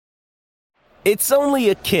It's only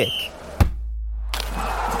a kick,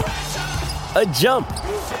 a jump,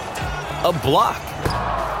 a block.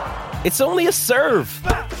 It's only a serve.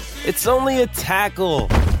 It's only a tackle,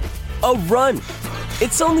 a run.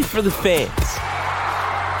 It's only for the fans.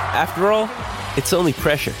 After all, it's only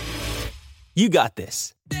pressure. You got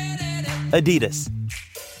this. Adidas.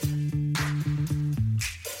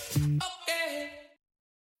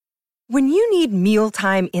 When you need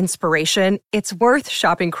mealtime inspiration, it's worth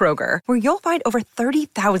shopping Kroger, where you'll find over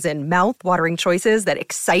 30,000 mouth-watering choices that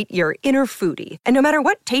excite your inner foodie. And no matter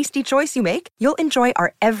what tasty choice you make, you'll enjoy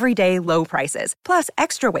our everyday low prices, plus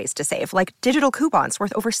extra ways to save, like digital coupons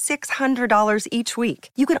worth over $600 each week.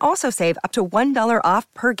 You can also save up to $1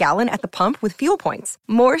 off per gallon at the pump with fuel points.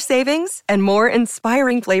 More savings and more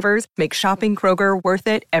inspiring flavors make shopping Kroger worth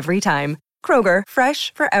it every time. Kroger,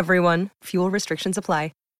 fresh for everyone. Fuel restrictions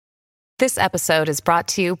apply. This episode is brought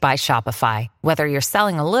to you by Shopify. Whether you're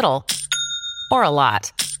selling a little or a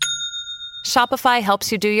lot, Shopify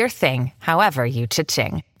helps you do your thing, however you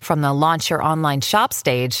cha-ching. From the launch your online shop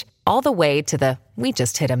stage, all the way to the we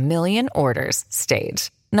just hit 1 million orders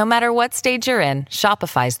stage. No matter what stage you're in,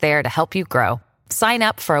 Shopify's there to help you grow. Sign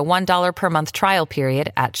up for a $1 per month trial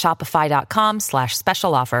period at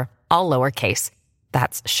shopify.com/special offer, all lowercase.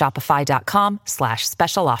 That's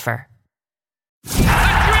shopify.com/special offer.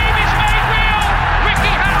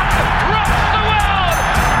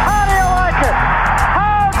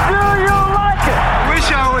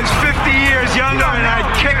 Younger and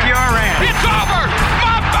I'd kick your ass. It's over!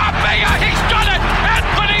 Mamma Mia! He's done it!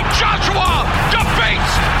 Anthony Joshua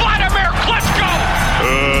defeats Vladimir Klitschko!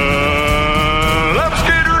 Let's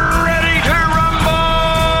get ready to rumble!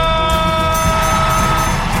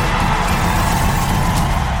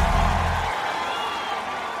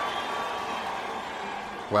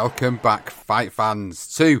 Welcome back, fight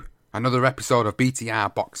fans, to another episode of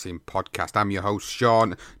BTR Boxing Podcast. I'm your host,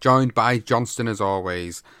 Sean, joined by Johnston as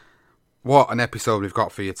always. What an episode we've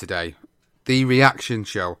got for you today. The reaction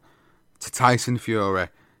show to Tyson Fury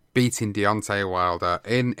beating Deontay Wilder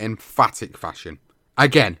in emphatic fashion.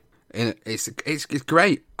 Again, it's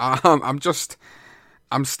great. I'm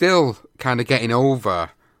still kind of getting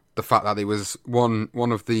over the fact that it was one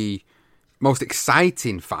of the most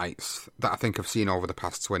exciting fights that I think I've seen over the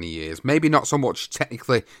past 20 years. Maybe not so much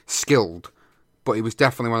technically skilled, but it was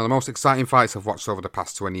definitely one of the most exciting fights I've watched over the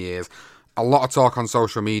past 20 years. A lot of talk on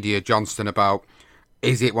social media, Johnston, about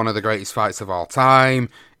is it one of the greatest fights of all time?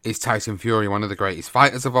 Is Tyson Fury one of the greatest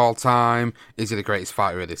fighters of all time? Is he the greatest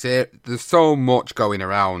fighter of this year? There's so much going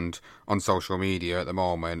around on social media at the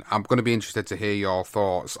moment. I'm going to be interested to hear your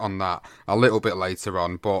thoughts on that a little bit later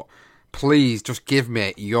on, but please just give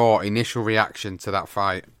me your initial reaction to that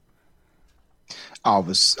fight. I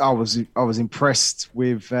was impressed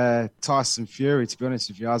with Tyson Fury, to be honest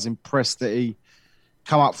with you. I was impressed that he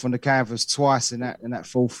come up from the canvas twice in that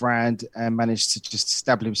fourth round and managed to just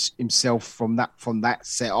establish himself from that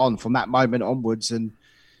moment onwards. And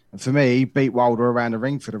for me, he beat Wilder around the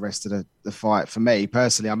ring for the rest of the fight. For me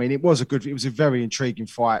personally, I mean, it was a very intriguing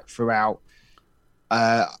fight throughout.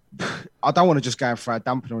 I don't want to just go and throw a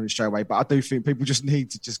dumping on it straight away, but I do think people just need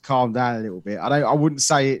to just calm down a little bit. I wouldn't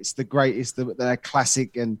say it's the greatest, the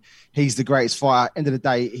classic, and he's the greatest fighter. End of the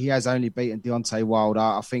day, he has only beaten Deontay Wilder.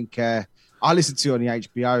 I think. I listened to it on the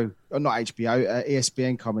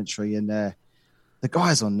ESPN commentary, and the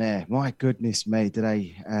guys on there, my goodness me, do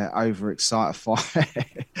they overexcite a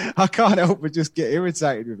fight? I can't help but just get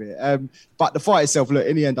irritated with it. But the fight itself, look,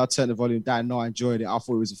 in the end, I turned the volume down and I enjoyed it. I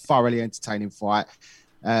thought it was a thoroughly entertaining fight.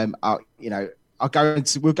 We'll go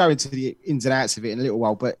into the ins and outs of it in a little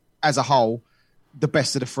while, but as a whole, the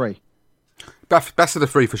best of the three. Best of the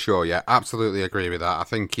three for sure, yeah. Absolutely agree with that. I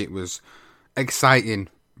think it was exciting,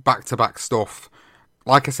 back-to-back stuff.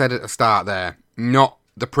 Like I said at the start there, not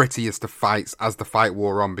the prettiest of fights as the fight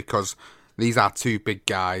wore on, because these are two big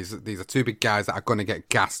guys. These are two big guys that are going to get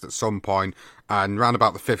gassed at some point, and round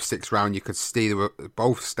about the 5th, 6th round, you could see they were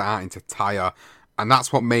both starting to tire, and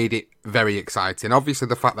that's what made it very exciting. Obviously,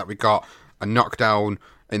 the fact that we got a knockdown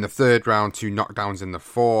in the 3rd round, 2 knockdowns in the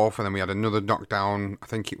 4th, and then we had another knockdown, I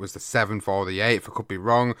think it was the 7th or the 8th, I could be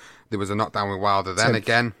wrong. There was a knockdown with Wilder then 10th.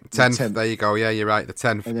 Again. 10th, there you go, yeah, you're right, the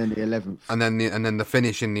 10th. And then the 11th. And then the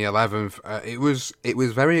finish in the 11th. It was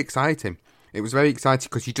very exciting. It was very exciting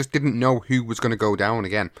because you just didn't know who was going to go down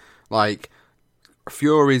again. Like,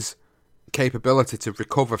 Fury's capability to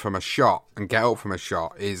recover from a shot and get up from a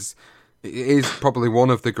shot is probably one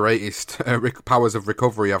of the greatest powers of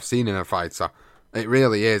recovery I've seen in a fighter. It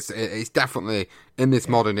really is. It's definitely, in this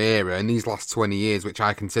modern era, in these last 20 years, which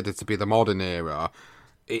I consider to be the modern era,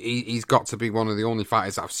 he's got to be one of the only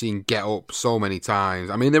fighters that I've seen get up so many times.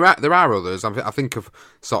 I mean, there are others. I think of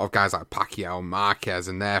sort of guys like Pacquiao and Marquez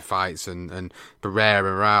and their fights and Barrera and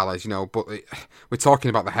Morales, but we're talking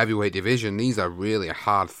about the heavyweight division. These are really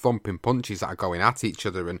hard thumping punches that are going at each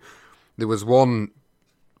other. And there was one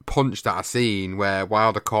punch that I seen where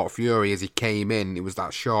Wilder caught Fury as he came in. It was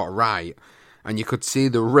that short right. And you could see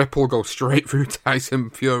the ripple go straight through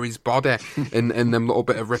Tyson Fury's body in them little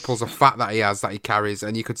bit of ripples of fat that he carries.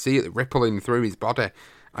 And you could see it rippling through his body.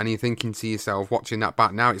 And you're thinking to yourself, watching that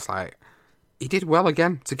back now, it's like, he did well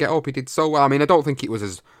again to get up. He did so well. I mean, I don't think it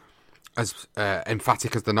was as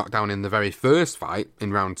emphatic as the knockdown in the very first fight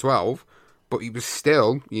in round 12. But he was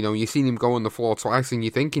still, you've seen him go on the floor twice and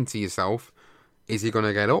you're thinking to yourself, is he going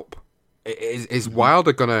to get up? Is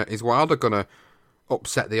Wilder gonna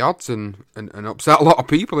upset the odds and upset a lot of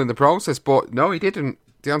people in the process? But no, he didn't.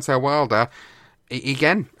 Deontay Wilder,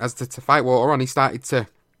 again, as the fight wore on, he started to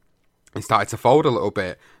fold a little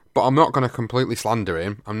bit. But I'm not going to completely slander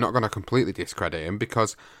him. I'm not going to completely discredit him,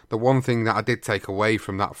 because the one thing that I did take away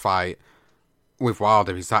from that fight with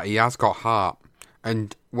Wilder is that he has got heart.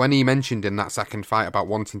 And when he mentioned in that second fight about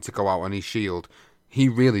wanting to go out on his shield, he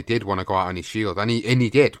really did want to go out on his shield, and he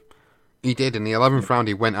did. He did. In the 11th round,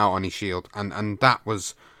 he went out on his shield, and that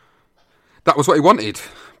was what he wanted.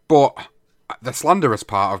 But the slanderous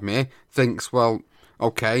part of me thinks, well,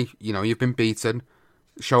 okay, you've been beaten,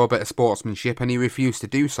 show a bit of sportsmanship, and he refused to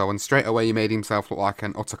do so, and straight away he made himself look like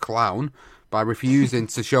an utter clown by refusing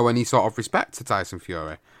to show any sort of respect to Tyson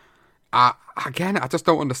Fury. I just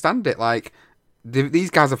don't understand it. Like, these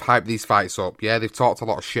guys have hyped these fights up. Yeah, they've talked a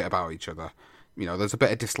lot of shit about each other. There's a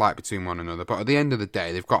bit of dislike between one another, but at the end of the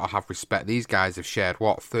day, they've got to have respect. These guys have shared,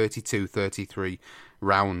 32, 33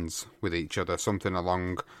 rounds with each other, something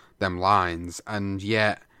along them lines, and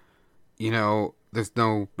yet, there's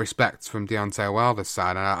no respect from Deontay Wilder's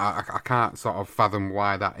side, and I can't sort of fathom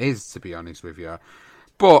why that is, to be honest with you.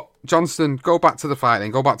 But, Johnston, go back to the fight then,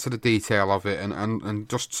 go back to the detail of it, and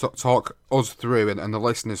just talk us through and the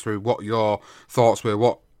listeners through what your thoughts were,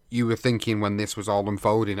 what you were thinking when this was all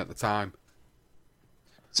unfolding at the time.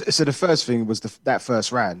 So the first thing was that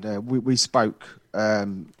first round. We spoke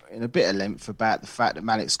in a bit of length about the fact that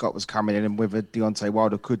Malik Scott was coming in and whether Deontay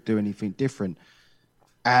Wilder could do anything different.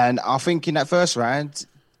 And I think in that first round,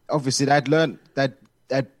 obviously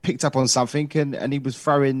they'd picked up on something, and he was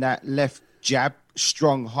throwing that left jab,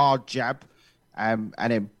 strong, hard jab, and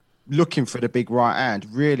then looking for the big right hand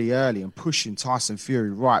really early and pushing Tyson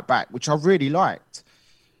Fury right back, which I really liked.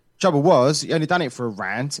 Trouble was, he only done it for a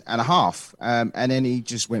round and a half, and then he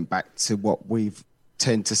just went back to what we've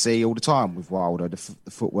tend to see all the time with Wilder. The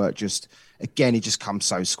footwork he just comes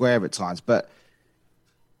so square at times. But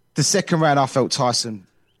the second round, I felt Tyson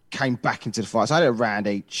came back into the fight. So I had a round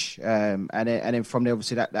each, and then from there,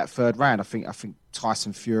 obviously that third round, I think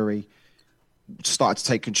Tyson Fury started to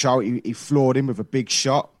take control. He floored him with a big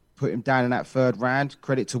shot, put him down in that third round.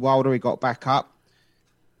 Credit to Wilder, he got back up,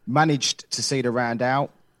 managed to see the round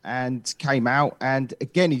out, and came out. And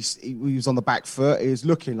again, he was on the back foot. He was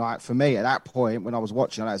looking like, for me at that point when I was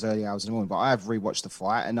watching, I know it was early hours in the morning, but I have rewatched the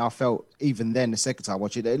fight, and I felt even then, the second time I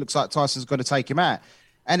watched it, it looks like Tyson's going to take him out.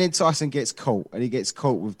 And then Tyson gets caught, and he gets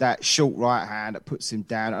caught with that short right hand that puts him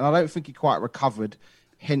down. And I don't think he quite recovered,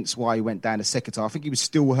 hence why he went down the second time. I think he was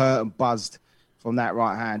still hurt and buzzed from that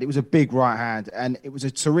right hand. It was a big right hand, and it was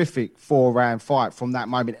a terrific 4-round fight from that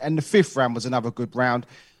moment. And the fifth round was another good round.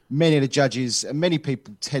 Many of the judges and many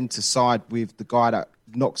people tend to side with the guy that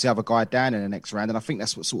knocks the other guy down in the next round, and I think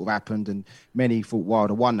that's what sort of happened, and many thought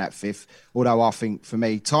Wilder won that fifth, although I think, for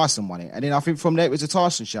me, Tyson won it. And then I think from there, it was a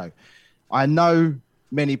Tyson show. I know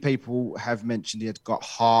many people have mentioned he had got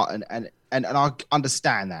heart, and I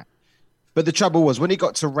understand that. But the trouble was, when he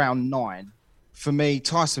got to round 9, for me,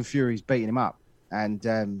 Tyson Fury's beating him up, and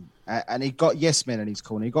he got yes men in his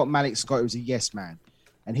corner. He got Malik Scott, who was a yes man.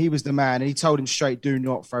 And he was the man, and he told him straight, do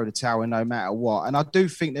not throw the towel in no matter what. And I do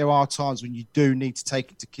think there are times when you do need to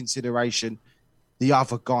take into consideration the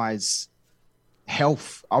other guy's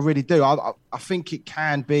health. I really do. I think it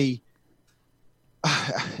can be...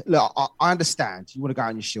 Look, I understand you want to go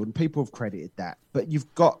on your shield, and people have credited that. But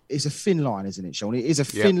it's a thin line, isn't it, Sean? It is a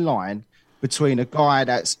thin line between a guy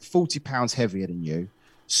that's 40 pounds heavier than you,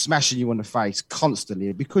 smashing you on the face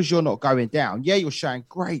constantly because you're not going down. Yeah, you're showing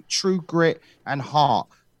great true grit and heart,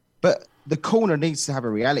 but the corner needs to have a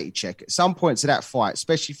reality check at some points of that fight,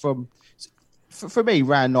 especially for me,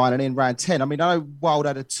 round 9 and then round 10. I mean, I know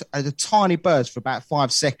Wilder had a tiny burst for about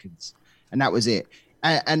 5 seconds, and that was it.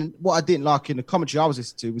 And what I didn't like in the commentary I was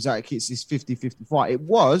listening to was that it's this 50-50 fight. It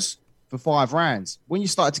was for 5 rounds. When you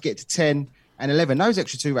started to get to 10 and 11. Those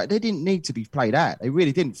extra 2 rounds, they didn't need to be played out. They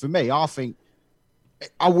really didn't. For me, I think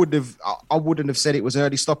I wouldn't have said it was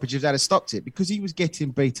early stoppage if they'd have stopped it, because he was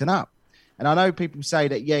getting beaten up. And I know people say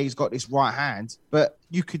that, yeah, he's got this right hand, but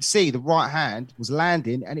you could see the right hand was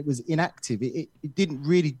landing and it was inactive. It didn't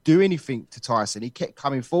really do anything to Tyson. He kept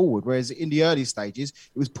coming forward, whereas in the early stages,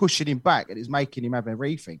 it was pushing him back and it was making him have a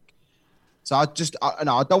rethink. So I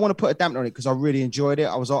don't want to put a dampener on it because I really enjoyed it.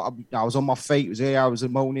 I was on my feet. It was 8 hours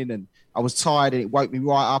in the morning and I was tired and it woke me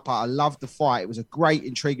right up. I loved the fight. It was a great,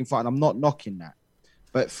 intriguing fight, and I'm not knocking that.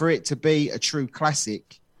 But for it to be a true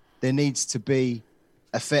classic, there needs to be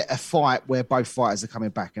a fight where both fighters are coming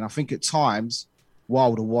back. And I think at times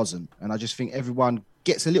Wilder wasn't. And I just think everyone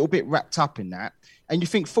gets a little bit wrapped up in that. And you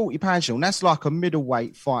think 40 pounds, Sean, that's like a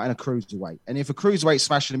middleweight fight and a cruiserweight. And if a cruiserweight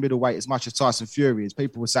smashing a middleweight as much as Tyson Fury is,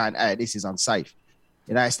 people were saying, hey, this is unsafe.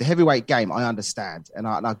 You know, it's the heavyweight game. I understand. And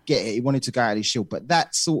I get it. He wanted to go out of his shield. But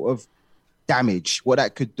that sort of damage, what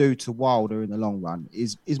that could do to Wilder in the long run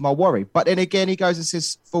is my worry. But then again, he goes and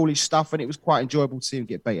says foolish stuff, and it was quite enjoyable to see him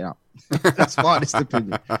get beaten up. That's my honest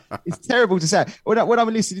opinion. It's terrible to say. When I'm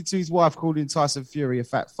listening to his wife calling Tyson Fury a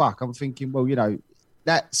fat fuck, I'm thinking, well, you know,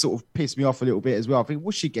 that sort of pissed me off a little bit as well. I think,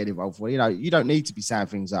 what's she getting involved for? You know, you don't need to be saying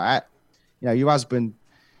things like that. You know, your husband,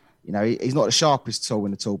 you know, he's not the sharpest tool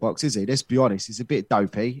in the toolbox, is he? Let's be honest. He's a bit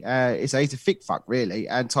dopey. He's a thick fuck, really.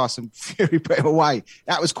 And Tyson Fury put him away.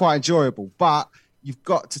 That was quite enjoyable. But you've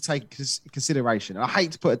got to take consideration. I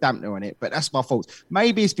hate to put a dampener on it, but that's my fault.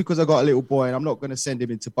 Maybe it's because I got a little boy and I'm not going to send him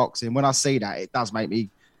into boxing. When I see that, it does make me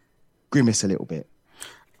grimace a little bit.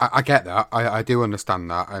 I get that. I do understand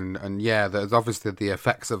that. And yeah, there's obviously the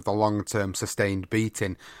effects of the long-term sustained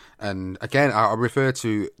beating. And again, I refer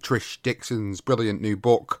to Trish Dixon's brilliant new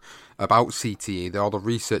book about CTE, all the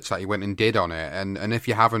research that he went and did on it. And if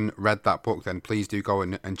you haven't read that book, then please do go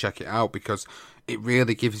and check it out, because it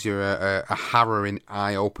really gives you a harrowing,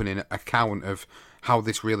 eye-opening account of how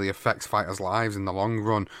this really affects fighters' lives in the long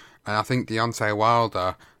run. And I think Deontay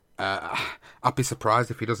Wilder, I'd be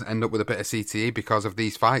surprised if he doesn't end up with a bit of CTE because of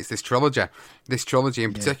these fights. This trilogy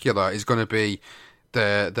in particular is going to be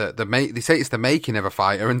they say it's the making of a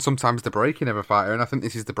fighter and sometimes the breaking of a fighter, and I think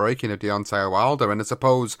this is the breaking of Deontay Wilder. And I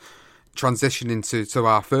suppose transitioning to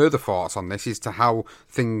our further thoughts on this is to how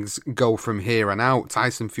things go from here and out.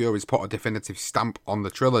 Tyson Fury's put a definitive stamp on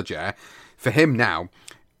the trilogy. For him now,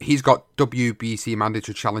 he's got WBC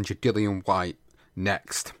mandatory challenger Dillian Whyte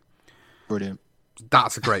next. Brilliant.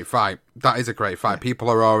 That's a great fight. That is a great fight. Yeah. People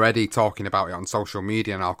are already talking about it on social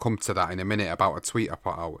media, and I'll come to that in a minute about a tweet I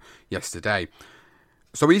put out yesterday.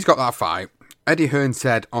 So he's got that fight. Eddie Hearn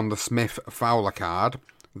said on the Smith-Fowler card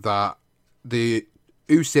that the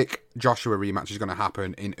Usyk-Joshua rematch is going to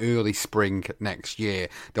happen in early spring next year.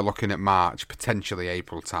 They're looking at March, potentially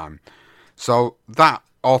April time. So that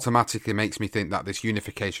automatically makes me think that this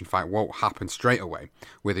unification fight won't happen straight away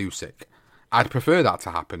with Usyk. I'd prefer that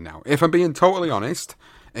to happen now. If I'm being totally honest,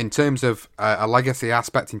 in terms of a legacy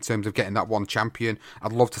aspect, in terms of getting that one champion,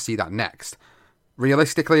 I'd love to see that next.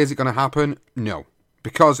 Realistically, is it going to happen? No.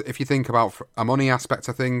 Because if you think about a money aspect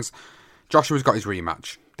of things, Joshua's got his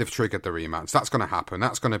rematch. They've triggered the rematch. That's going to happen.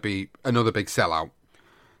 That's going to be another big sellout.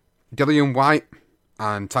 Dillian Whyte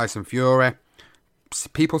and Tyson Fury,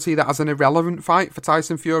 people see that as an irrelevant fight for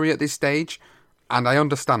Tyson Fury at this stage, and I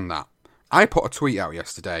understand that. I put a tweet out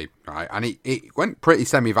yesterday, right, and it went pretty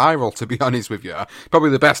semi-viral, to be honest with you. Probably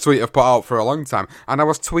the best tweet I've put out for a long time. And I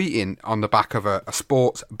was tweeting on the back of a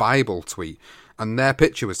sports Bible tweet, and their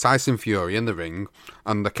picture was Tyson Fury in the ring,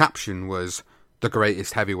 and the caption was, "The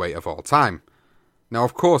greatest heavyweight of all time." Now,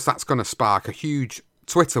 of course, that's going to spark a huge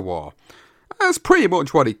Twitter war. That's pretty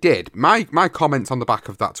much what it did. My comments on the back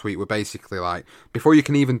of that tweet were basically like, before you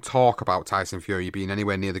can even talk about Tyson Fury being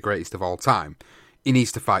anywhere near the greatest of all time, he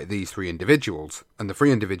needs to fight these three individuals. And the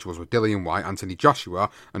three individuals were Dillian Whyte, Anthony Joshua,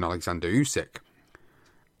 and Alexander Usyk.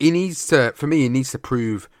 He needs to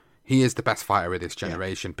prove he is the best fighter of this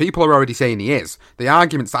generation. Yeah. People are already saying he is. The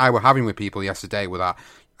arguments that I were having with people yesterday were that,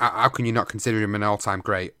 how can you not consider him an all-time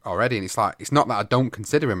great already? And it's like, it's not that I don't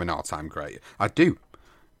consider him an all-time great. I do.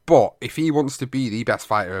 But if he wants to be the best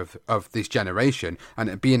fighter of this generation, and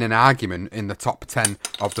it being an argument in the top 10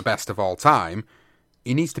 of the best of all time,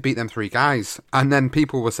 he needs to beat them three guys. And then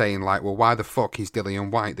people were saying, like, well, why the fuck is Dillian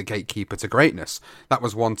Whyte the gatekeeper to greatness? That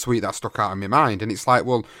was one tweet that stuck out in my mind. And it's like,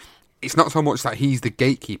 well, it's not so much that he's the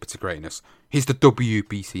gatekeeper to greatness. He's the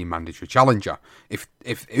WBC mandatory challenger. If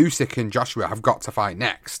Usyk and Joshua have got to fight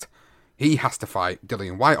next, he has to fight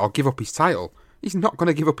Dillian Whyte or give up his title. He's not going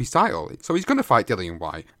to give up his title, so he's going to fight Dillian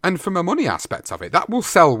Whyte. And from a money aspect of it, that will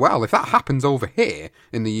sell well. If that happens over here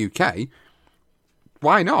in the UK,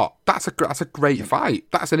 Why not? That's a great fight.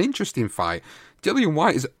 That's an interesting fight. Dillian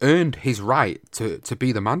Whyte has earned his right to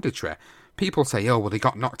be the mandatory. People say, oh, well, he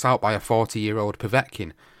got knocked out by a 40-year-old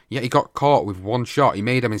Povetkin. Yet he got caught with one shot. He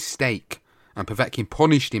made a mistake, and Povetkin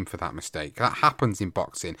punished him for that mistake. That happens in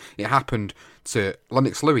boxing. It happened to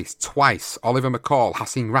Lennox Lewis twice. Oliver McCall,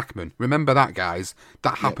 Hasim Rahman. Remember that, guys?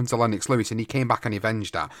 That happened to Lennox Lewis, and he came back and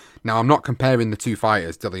avenged that. Now, I'm not comparing the two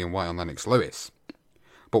fighters, Dillian Whyte and Lennox Lewis.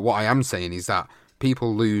 But what I am saying is that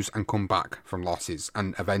people lose and come back from losses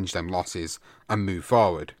and avenge them losses and move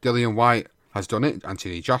forward. Dillian Whyte has done it.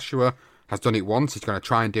 Anthony Joshua has done it once. He's going to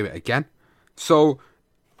try and do it again. So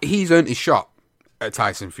he's earned his shot at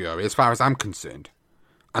Tyson Fury as far as I'm concerned.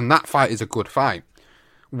 And that fight is a good fight.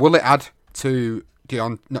 Will it add to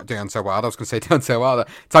Deontay Wilder? I was going to say Deontay Wilder.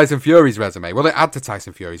 Tyson Fury's resume. Will it add to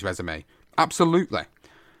Tyson Fury's resume? Absolutely.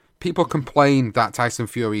 People complain that Tyson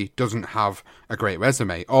Fury doesn't have a great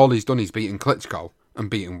resume. All he's done is beaten Klitschko and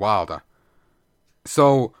beaten Wilder.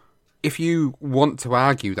 So, if you want to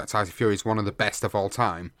argue that Tyson Fury is one of the best of all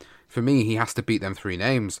time, for me, he has to beat them three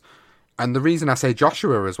names. And the reason I say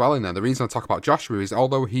Joshua as well in there, the reason I talk about Joshua is,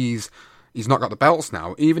 although he's not got the belts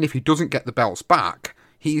now, even if he doesn't get the belts back,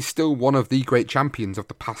 he's still one of the great champions of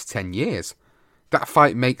the past 10 years. That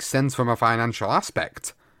fight makes sense from a financial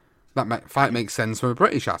aspect. That fight makes sense from a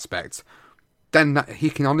British aspect. Then he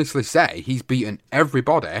can honestly say he's beaten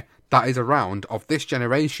everybody that is around of this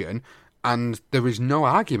generation, and there is no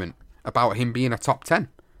argument about him being a top 10.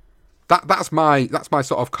 That's my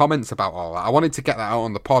sort of comments about all that. I wanted to get that out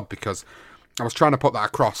on the pod because I was trying to put that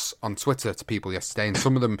across on Twitter to people yesterday, and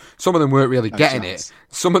some of them weren't really getting it.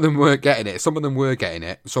 Some of them weren't getting it. Some of them were getting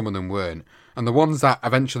it. Some of them weren't. And the ones that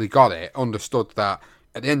eventually got it understood that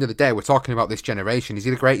at the end of the day, we're talking about this generation. Is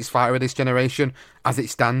he the greatest fighter of this generation? As it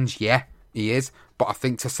stands, yeah, he is. But I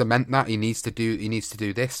think to cement that, he needs to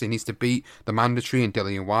do this. He needs to beat the mandatory and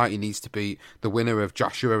Dillian Whyte. He needs to beat the winner of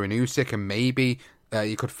Joshua and Usyk, and maybe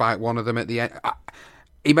he could fight one of them at the end.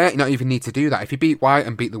 He might not even need to do that. If he beat Whyte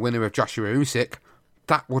and beat the winner of Joshua Usyk,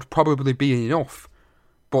 that would probably be enough.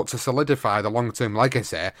 But to solidify the long-term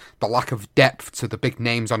legacy, the lack of depth to the big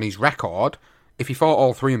names on his record, if he fought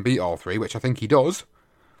all three and beat all three, which I think he does,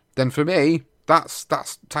 then for me, that's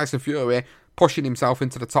Tyson Fury pushing himself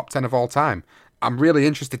into the top 10 of all time. I'm really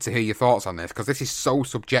interested to hear your thoughts on this, because this is so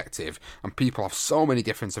subjective, and people have so many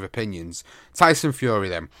difference of opinions. Tyson Fury,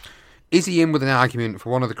 then. Is he in with an argument for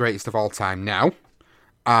one of the greatest of all time now?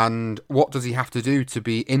 And what does he have to do to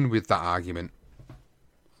be in with that argument?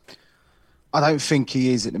 I don't think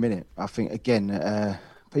he is at the minute. I think, again,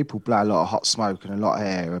 people blow a lot of hot smoke and a lot of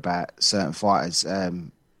air about certain fighters.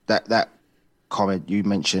 That comment you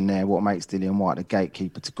mentioned there, what makes Dillian Whyte the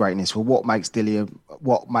gatekeeper to greatness? Well, what makes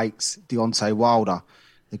Deontay Wilder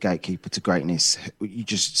the gatekeeper to greatness? You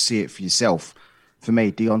just see it for yourself. For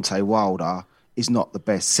me, Deontay Wilder is not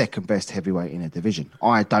the second best heavyweight in a division.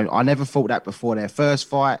 I never thought that before their first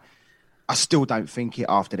fight. I still don't think it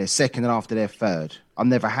after their second and after their third. I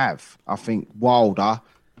never have. I think Wilder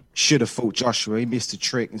should have fought Joshua. He missed a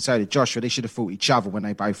trick, and so did Joshua. They should have fought each other when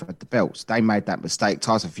they both had the belts. They made that mistake.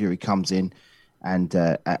 Tyson Fury comes in and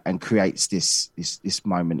creates this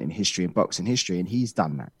moment in history, in boxing history, and he's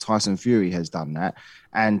done that. Tyson Fury has done that,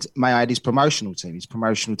 and may I add, his promotional team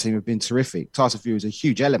have been terrific. Tyson Fury is a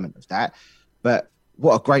huge element of that, but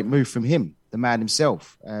what a great move from him, the man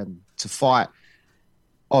himself, to fight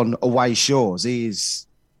on away shores.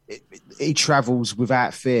 He travels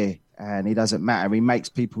without fear, and he doesn't matter. He makes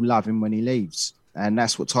people love him when he leaves, and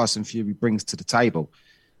that's what Tyson Fury brings to the table.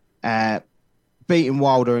 Beating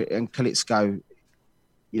Wilder and Klitschko,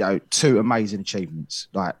 two amazing achievements.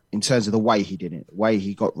 Like in terms of the way he did it, the way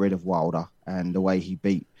he got rid of Wilder, and the way he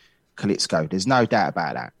beat Klitschko. There's no doubt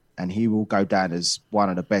about that. And he will go down as one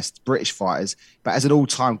of the best British fighters. But as an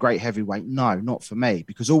all-time great heavyweight, no, not for me,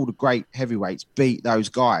 because all the great heavyweights beat those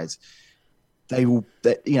guys. They will,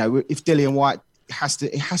 if Dillian Whyte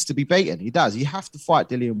it has to be beaten. He does. You have to fight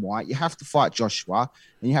Dillian Whyte. You have to fight Joshua,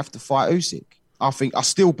 and you have to fight Usyk. I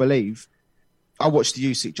still believe. I watched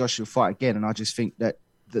the Usyk Joshua fight again, and I just think that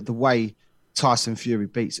the way Tyson Fury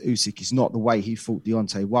beats Usyk is not the way he fought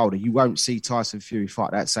Deontay Wilder. You won't see Tyson Fury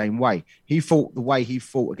fight that same way. He fought the way he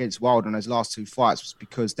fought against Wilder in those last two fights was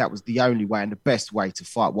because that was the only way and the best way to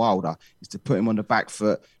fight Wilder, is to put him on the back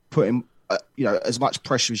foot, put him, as much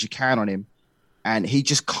pressure as you can on him, and he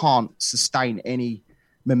just can't sustain any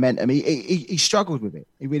momentum. He struggled with it.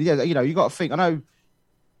 He really did. You got to think. I know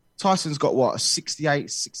Tyson's got a 68,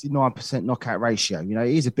 69% knockout ratio.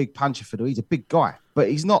 He's a big puncher he's a big guy, but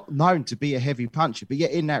he's not known to be a heavy puncher. But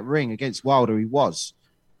yet in that ring against Wilder, he was.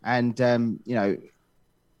 And, it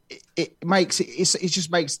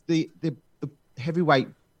just makes the heavyweight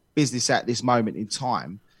business at this moment in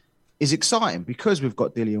time is exciting because we've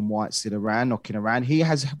got Dillian Whyte still around, knocking around. He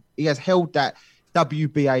has held that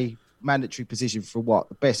WBA mandatory position for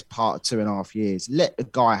the best part of 2.5 years. Let the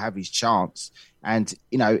guy have his chance. And,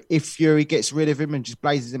 if Fury gets rid of him and just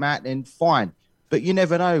blazes him out, then fine. But you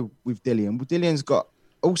never know with Dillian. Well, Dillian's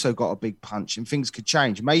also got a big punch and things could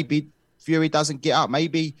change. Maybe Fury doesn't get up.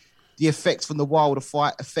 Maybe the effects from the Wilder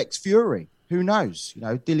fight affects Fury. Who knows?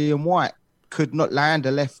 Dillian Whyte could not land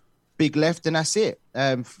a big left, and that's it.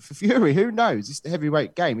 For Fury, who knows? It's the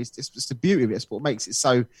heavyweight game. It's the beauty of it. It's what makes it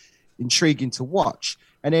so intriguing to watch.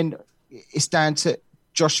 And then it's down to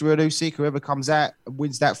Joshua and Usyk, whoever comes out and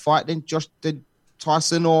wins that fight, then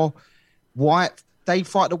Tyson or Whyte, they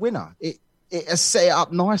fight the winner. It has set it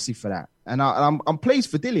up nicely for that. And I'm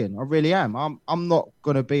pleased for Dillian. I really am. I'm not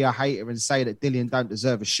going to be a hater and say that Dillian don't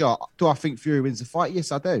deserve a shot. Do I think Fury wins the fight?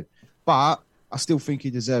 Yes, I do. But I still think he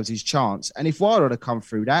deserves his chance. And if Wilder had come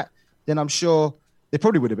through that, then I'm sure there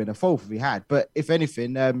probably would have been a fourth if he had. But if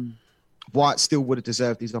anything, Whyte still would have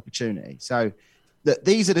deserved his opportunity. So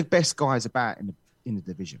these are the best guys about in the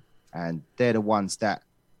division. And they're the ones that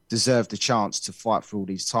deserve the chance to fight for all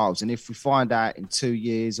these titles. And if we find out in 2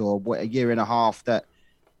 years or a year and a half that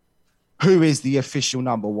who is the official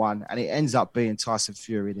number one, and it ends up being Tyson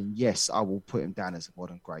Fury, then yes, I will put him down as a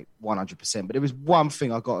modern great, 100%. But there was one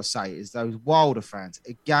thing I got to say is those Wilder fans,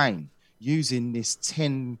 again, using this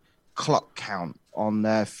 10 clock count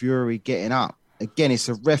on Fury getting up. Again, it's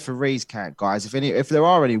a referee's count, guys. If there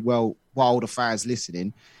are any Wilder fans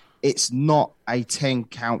listening, it's not a 10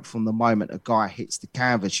 count from the moment a guy hits the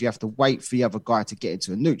canvas. You have to wait for the other guy to get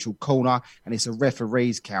into a neutral corner, and it's a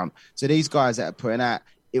referee's count. So these guys that are putting out,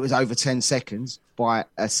 it was over 10 seconds by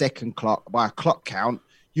a clock count.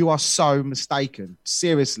 You are so mistaken.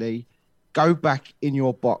 Seriously, go back in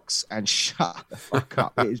your box and shut the fuck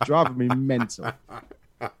up. It is driving me mental.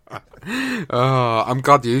 Oh, I'm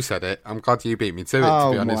glad you said it. I'm glad you beat me to it,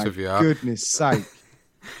 to be honest with you. Oh, my goodness sake.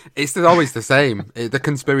 It's always the same. The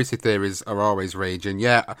conspiracy theories are always raging.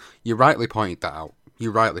 Yeah, you rightly pointed that out.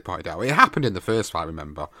 It happened in the first fight,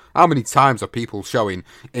 remember? How many times are people showing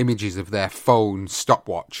images of their phone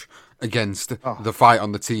stopwatch against the fight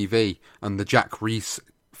on the TV and the Jack Reese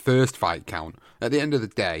first fight count? At the end of the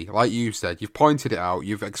day, like you said, you've pointed it out,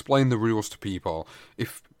 you've explained the rules to people.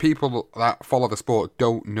 If people that follow the sport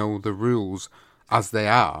don't know the rules as they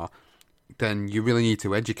are, then you really need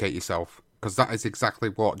to educate yourself. Because that is exactly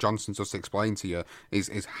what Johnson just explained to you,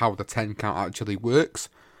 is how the 10 count actually works.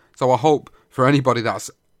 So I hope for anybody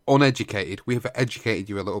that's uneducated, we have educated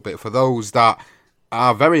you a little bit. For those that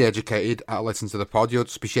are very educated at listening to the pod, you'll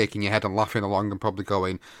just be shaking your head and laughing along and probably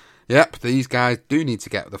going, yep, these guys do need to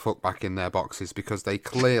get the fuck back in their boxes because they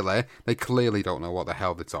clearly don't know what the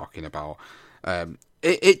hell they're talking about.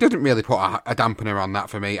 It doesn't really put a dampener on that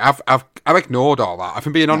for me. I've ignored all that. If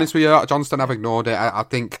I'm being honest with you, Johnston, I've ignored it.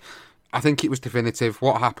 I think it was definitive.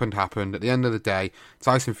 What happened. At the end of the day,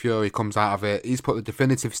 Tyson Fury comes out of it. He's put the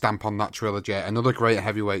definitive stamp on that trilogy. Another great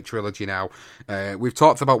heavyweight trilogy now. We've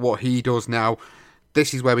talked about what he does now.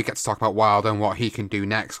 This is where we get to talk about Wilder and what he can do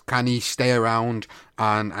next. Can he stay around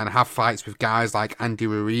and have fights with guys like Andy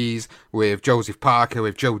Ruiz, with Joseph Parker,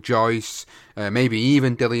 with Joe Joyce, maybe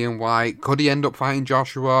even Dillian Whyte? Could he end up fighting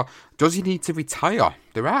Joshua? Does he need to retire?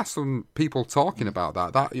 There are some people talking about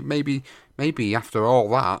that. That maybe after all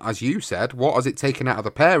that, as you said, what has it taken out of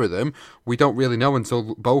the pair of them? We don't really know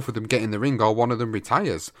until both of them get in the ring or one of them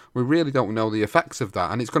retires. We really don't know the effects of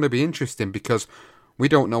that. And it's going to be interesting because we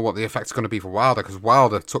don't know what the effect's going to be for Wilder, because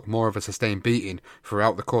Wilder took more of a sustained beating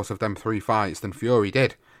throughout the course of them 3 fights than Fury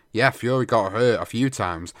did. Yeah, Fury got hurt a few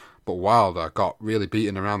times, but Wilder got really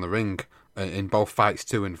beaten around the ring in both fights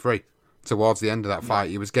 2 and 3. Towards the end of that fight,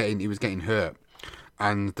 he was getting hurt,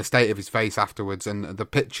 and the state of his face afterwards, and the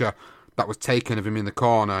picture that was taken of him in the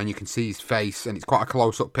corner, and you can see his face, and it's quite a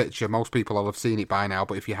close-up picture. Most people will have seen it by now,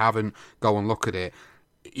 but if you haven't, go and look at it.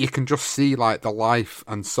 You can just see like the life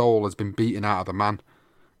and soul has been beaten out of the man,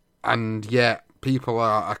 and yet people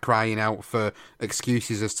are crying out for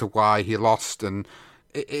excuses as to why he lost, and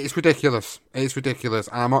it's ridiculous. It's ridiculous,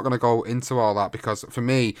 and I'm not going to go into all that because for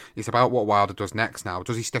me, it's about what Wilder does next now.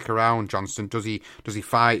 Does he stick around, Johnston? Does he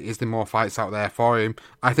fight? Is there more fights out there for him?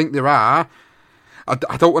 I think there are.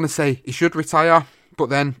 I don't want to say he should retire, but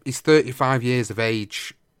then he's 35 years of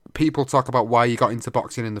age. People talk about why he got into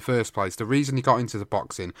boxing in the first place. The reason he got into the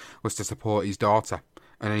boxing was to support his daughter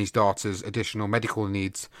and his daughter's additional medical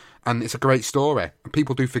needs. And it's a great story. And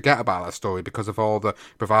people do forget about that story because of all the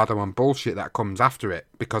bravado and bullshit that comes after it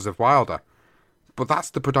because of Wilder. But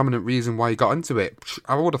that's the predominant reason why he got into it.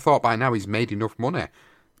 I would have thought by now he's made enough money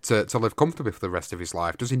to live comfortably for the rest of his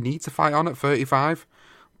life? Does he need to fight on at 35?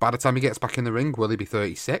 By the time he gets back in the ring, will he be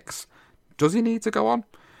 36? Does he need to go on?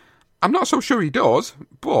 I'm not so sure he does,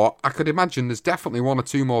 but I could imagine there's definitely 1 or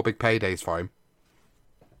 2 more big paydays for him.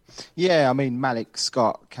 Yeah, I mean, Malik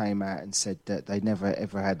Scott came out and said that they never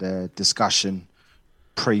ever had a discussion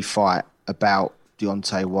pre-fight about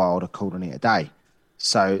Deontay Wilder calling it a day.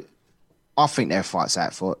 So I think there are fights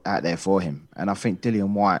out there for him. And I think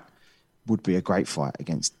Dillian Whyte would be a great fight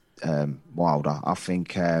against Wilder. I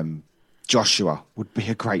think Joshua would be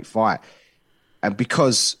a great fight. And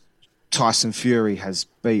because Tyson Fury has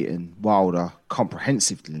beaten Wilder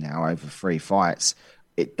comprehensively now over 3 fights,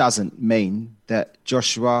 it doesn't mean that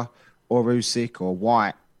Joshua or Usyk or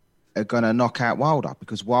White are going to knock out Wilder,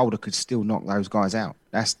 because Wilder could still knock those guys out.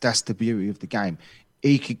 That's the beauty of the game.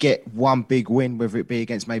 He could get one big win, whether it be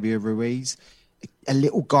against maybe a Ruiz, a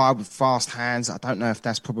little guy with fast hands. I don't know if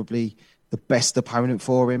that's probably the best opponent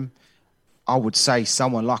for him. I would say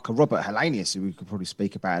someone like a Robert Helenius, who we could probably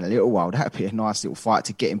speak about in a little while. That would be a nice little fight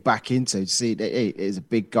to get him back into. See, he is a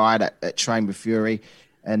big guy that trained with Fury.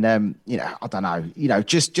 And, I don't know,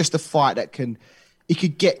 just a fight that he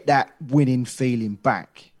could get that winning feeling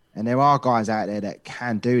back. And there are guys out there that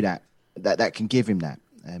can do that can give him that.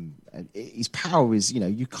 And his power is,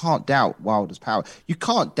 you can't doubt Wilder's power. You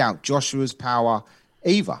can't doubt Joshua's power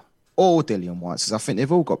either, or Dillian Whyte's. I think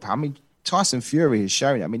they've all got power. I mean, Tyson Fury has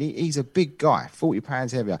shown it. I mean, he's a big guy, 40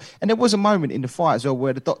 pounds heavier. And there was a moment in the fight as well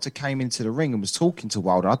where the doctor came into the ring and was talking to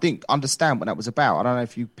Wilder. I didn't understand what that was about. I don't know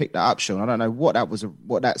if you picked that up, Sean. I don't know what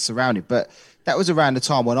that surrounded, but that was around the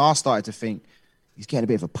time when I started to think, he's getting a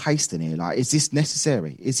bit of a paste in here. Like, is this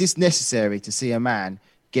necessary? Is this necessary to see a man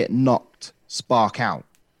get knocked spark out?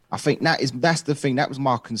 I think that's the thing. That was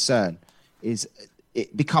my concern, is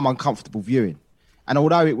it become uncomfortable viewing. And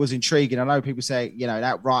although it was intriguing, I know people say,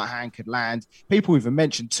 that right hand could land. People even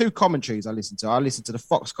mentioned 2 commentaries I listened to. I listened to the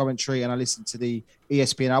Fox commentary and I listened to the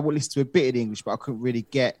ESPN. I would listen to a bit of English, but I couldn't really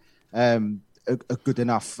get a good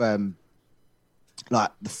enough,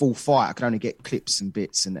 like the full fight. I could only get clips and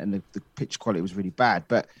bits, and the pitch quality was really bad.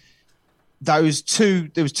 But there was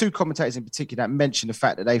 2 commentators in particular that mentioned the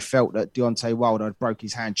fact that they felt that Deontay Wilder had broke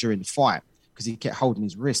his hand during the fight because he kept holding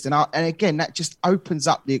his wrist. And again, that just opens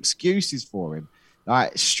up the excuses for him.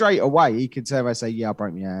 Like, straight away, he can turn around and say, yeah, I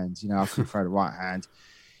broke my hands. I couldn't throw the right hand.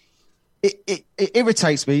 It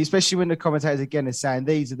irritates me, especially when the commentators again are saying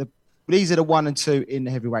these are the 1 and 2 in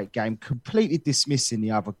the heavyweight game, completely dismissing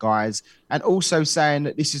the other guys and also saying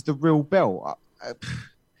that this is the real belt.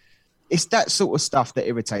 It's that sort of stuff that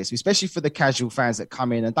irritates me, especially for the casual fans that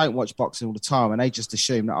come in and don't watch boxing all the time and they just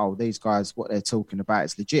assume that, these guys, what they're talking about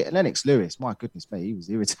is legit. And Lennox Lewis, my goodness me, he was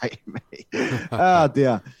irritating me. Oh,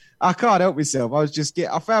 dear. I can't help myself.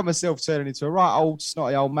 I found myself turning into a right old,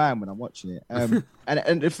 snotty old man when I'm watching it.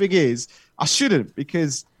 And the thing is, I shouldn't,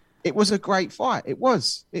 because it was a great fight. It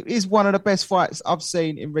is one of the best fights I've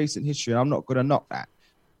seen in recent history, and I'm not going to knock that.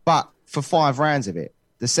 But for 5 rounds of it,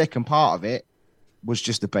 the second part of it was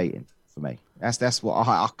just a beating for me. That's what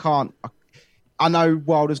I can't. I know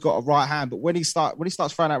Wilder's got a right hand, but when he starts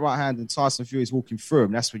throwing that right hand and Tyson Fury's walking through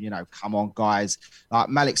him, that's when, come on, guys. Like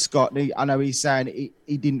Malik Scott, I know he's saying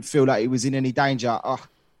he didn't feel like he was in any danger.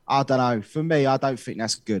 I don't know. For me, I don't think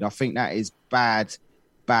that's good. I think that is bad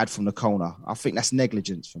from the corner. I think that's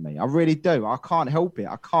negligence for me. I really do. I can't help it.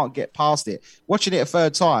 I can't get past it. Watching it a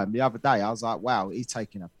 3rd time the other day, I was like, wow, he's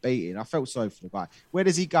taking a beating. I felt sorry for the guy. Where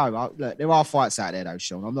does he go? Look, there are fights out there, though,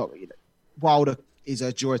 Sean. I'm not. Wilder is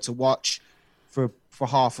a joy to watch for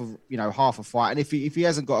half of a fight, and if he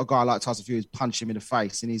hasn't got a guy like Tyson Fury punch him in the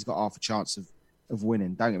face, and he's got half a chance of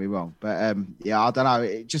winning. Don't get me wrong, but I don't know.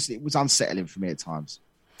 It was unsettling for me at times.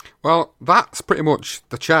 Well, that's pretty much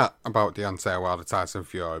the chat about Deontay Wilder, Tyson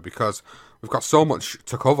Fury, because we've got so much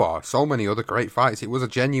to cover, so many other great fights. It was a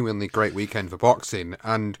genuinely great weekend for boxing,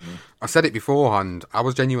 and I said it beforehand, I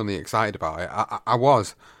was genuinely excited about it.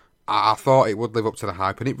 I thought it would live up to the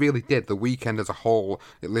hype, and it really did. The weekend as a whole,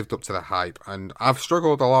 it lived up to the hype, and I've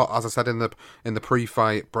struggled a lot, as I said in the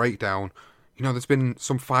pre-fight breakdown. There's been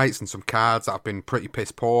some fights and some cards that have been pretty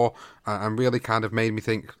piss poor, and really kind of made me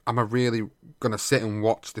think, am I really going to sit and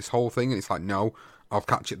watch this whole thing? And it's like, no, I'll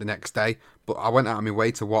catch it the next day. But I went out of my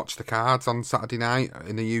way to watch the cards on Saturday night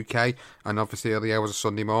in the UK, and obviously earlier was a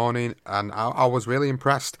Sunday morning, and I was really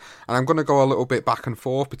impressed. And I'm going to go a little bit back and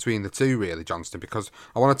forth between the two, really, Johnston, because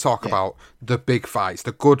I want to talk about the big fights,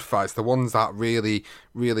 the good fights, the ones that really,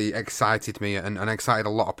 really excited me and excited a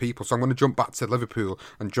lot of people. So I'm going to jump back to Liverpool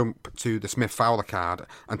and jump to the Smith-Fowler card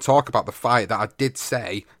and talk about the fight that I did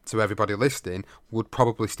say to everybody listening would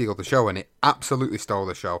probably steal the show, and it absolutely stole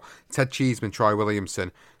the show. Ted Cheeseman, Troy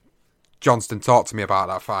Williamson. Johnston, talk to me about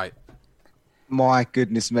that fight. My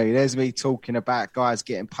goodness me, there's me talking about guys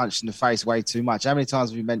getting punched in the face way too much. How many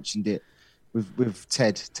times have we mentioned it with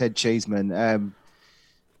Ted Cheeseman?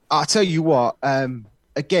 I'll tell you what,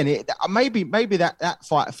 again, maybe that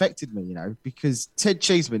fight affected me, because Ted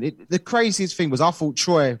Cheeseman, the craziest thing was I thought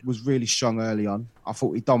Troy was really strong early on. I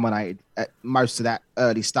thought he dominated at most of that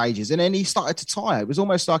early stages. And then he started to tire. It was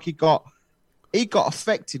almost like he got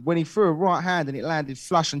affected when he threw a right hand and it landed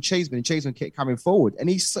flush on Cheeseman, and Cheeseman kept coming forward. And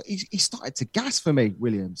he started to gas for me,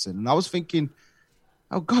 Williamson. And I was thinking,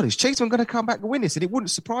 oh, God, is Cheeseman going to come back and win this? And it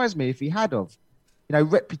wouldn't surprise me if he had of.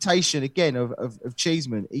 Reputation, again, of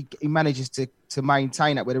Cheeseman. He manages to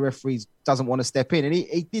maintain that where the referee doesn't want to step in. And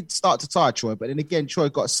he did start to tire Troy. But then again, Troy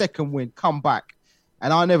got a second win, come back.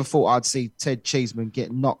 And I never thought I'd see Ted Cheeseman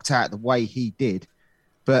get knocked out the way he did.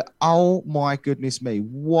 But, oh, my goodness me,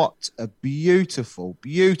 what a beautiful,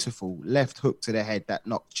 beautiful left hook to the head that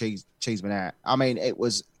knocked Cheeseman out. I mean, it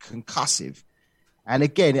was concussive. And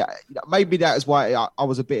again, maybe that is why I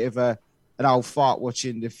was a bit of an old fart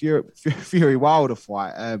watching the Fury Wilder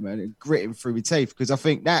fight and gritting through my teeth, because I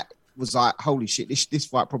think that was like, holy shit, this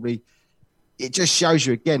fight probably, it just shows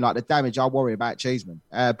you again, like the damage I worry about Cheeseman.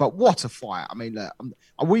 But what a fight. I mean, look,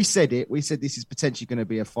 we said this is potentially going to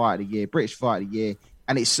be a fight of the year, British fight of the year.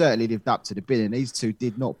 And it certainly lived up to the billing. These two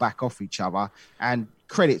did not back off each other. And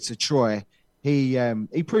credit to Troy, he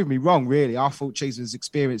proved me wrong, really. I thought Cheeseman's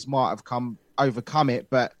experience might have overcome it,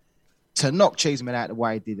 but to knock Cheeseman out the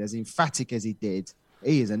way he did, as emphatic as he did,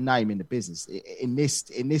 he is a name in the business. In this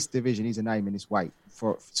division, he's a name in this weight,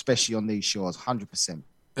 especially on these shores, 100%.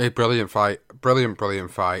 A brilliant fight. Brilliant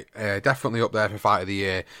fight. Definitely up there for fight of the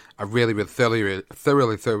year. I really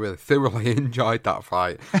thoroughly enjoyed that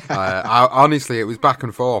fight. Honestly, it was back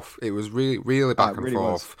and forth. It was really back and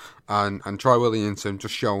forth. And Troy Williamson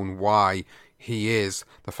just shown why he is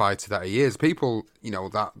the fighter that he is. People,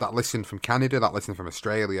 that listen from Canada, that listen from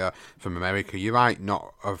Australia, from America, you might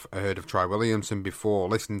not have heard of Troy Williamson before,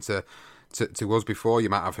 listening to us before. You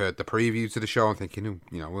might have heard the preview to the show and thinking,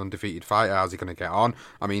 undefeated fighter, how's he going to get on?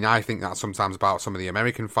 I mean, I think that sometimes about some of the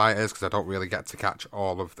American fighters, because I don't really get to catch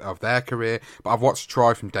all of their career. But I've watched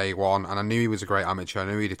Troy from day one, and I knew he was a great amateur. I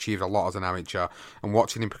knew he'd achieved a lot as an amateur, and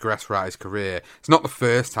watching him progress throughout his career, it's not the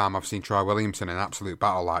first time I've seen Troy Williamson in an absolute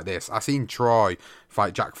battle like this. I seen Troy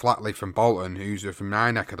fight Jack Flatley from Bolton, who's from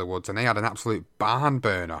my neck of the woods, and they had an absolute barn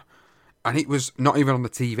burner, and it was not even on the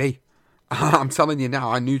TV. I'm telling you now,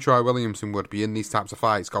 I knew Troy Williamson would be in these types of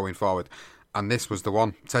fights going forward, and this was the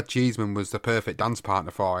one. Ted Cheeseman was the perfect dance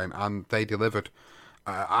partner for him, and they delivered.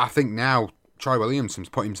 I think now Troy Williamson's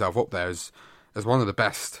put himself up there as one of the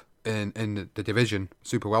best in the division,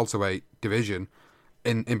 super welterweight division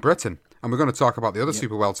in Britain. And we're going to talk about the other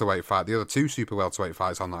super welterweight fight, the other two super welterweight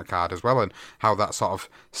fights on that card as well, and how that sort of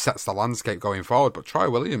sets the landscape going forward. But Troy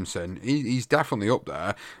Williamson, he's definitely up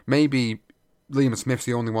there. Maybe Liam Smith's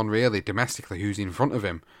the only one really domestically who's in front of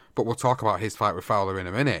him, but we'll talk about his fight with Fowler in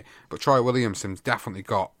a minute. But Troy Williamson's definitely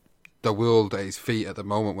got the world at his feet at the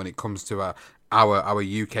moment when it comes to our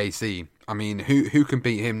UK scene. I mean, who can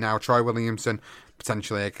beat him now? Troy Williamson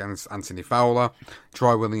potentially against Anthony Fowler,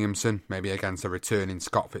 Troy Williamson maybe against a returning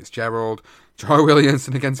Scott Fitzgerald, Troy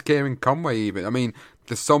Williamson against Kieran Conway even. I mean,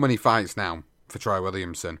 there's so many fights now for Troy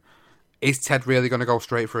Williamson. Is Ted really going to go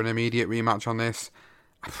straight for an immediate rematch on this?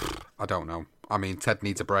 I don't know. I mean, Ted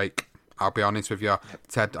needs a break. I'll be honest with you.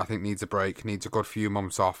 Ted, I think, needs a break. Needs a good few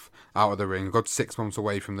months off out of the ring. A good 6 months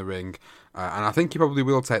away from the ring. And I think he probably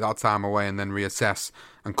will take that time away and then reassess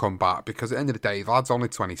and come back. Because at the end of the day, the lad's only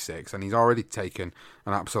 26 and he's already taken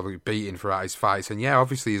an absolute beating throughout his fights. And yeah,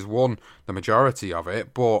 obviously he's won the majority of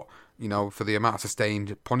it. But, for the amount of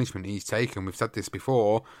sustained punishment he's taken, we've said this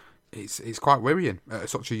before, it's quite worrying at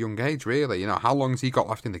such a young age, really. How long has he got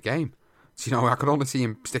left in the game? So, I could only see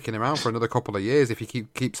him sticking around for another couple of years if he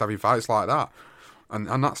keeps having fights like that.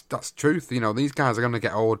 And that's truth. These guys are going to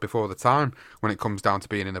get old before the time when it comes down to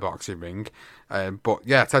being in the boxing ring. But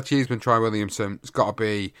yeah, Ted Cheeseman, Troy Williamson, it's got to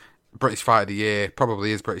be British Fight of the Year.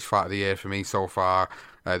 Probably is British Fight of the Year for me so far.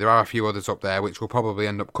 There are a few others up there which we'll probably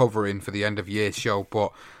end up covering for the end of year show.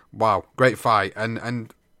 But wow, great fight.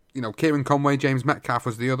 And Kieran Conway, James Metcalf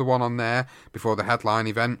was the other one on there before the headline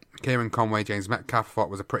event. Kieran Conway, James Metcalf, I thought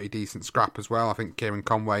was a pretty decent scrap as well. I think Kieran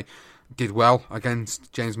Conway did well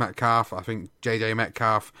against James Metcalf. I think JJ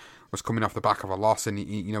Metcalf was coming off the back of a loss, and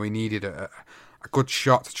he needed a a good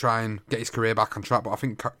shot to try and get his career back on track. But I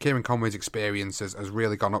think Kieran Conway's experience has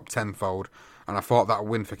really gone up tenfold. And I thought that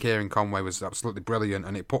win for Kieran Conway was absolutely brilliant,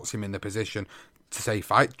 and it puts him in the position to say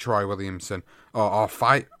fight Troy Williamson or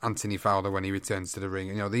fight Anthony Fowler when he returns to the ring.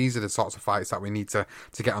 You know, these are the sorts of fights that we need to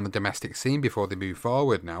get on the domestic scene before they move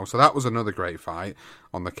forward now. So that was another great fight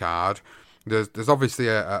on the card. There's obviously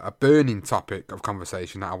a burning topic of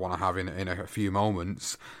conversation that I want to have in a few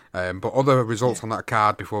moments. But other results on that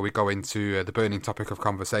card before we go into the burning topic of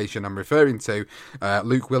conversation I'm referring to,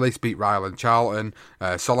 Luke Willis beat Ryland Charlton,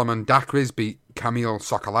 Solomon Dakris beat Kamil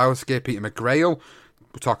Sokolowski, Peter McGrail,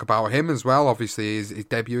 we'll talk about him as well, obviously his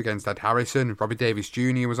debut against Ed Harrison, Robbie Davis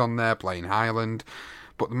Jr. was on there, Blaine Highland.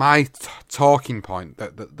 But my talking point,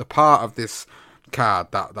 the part of this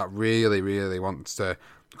card that really, really wants to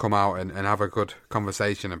come out and have a good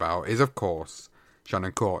conversation about is, of course,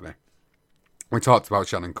 Shannon Courtenay. We talked about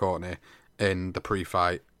Shannon Courtenay in the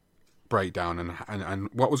pre-fight breakdown and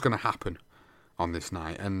what was going to happen on this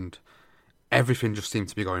night, and everything just seemed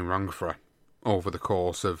to be going wrong for her over the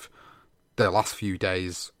course of the last few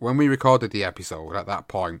days. When we recorded the episode at that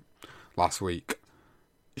point last week,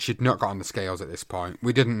 she'd not got on the scales at this point.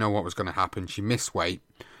 We didn't know what was going to happen. She missed weight.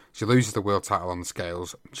 She loses the world title on the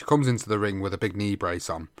scales. She comes into the ring with a big knee brace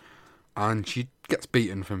on, and she gets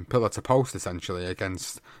beaten from pillar to post, essentially,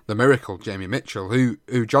 against the Miracle, Jamie Mitchell, who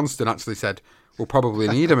Johnston actually said will probably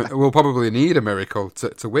need a miracle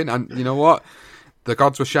to win. And you know what? The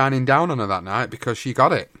gods were shining down on her that night because she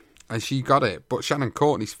got it. And she got it. But Shannon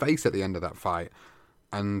Courtenay's face at the end of that fight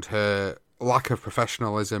and her lack of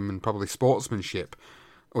professionalism and probably sportsmanship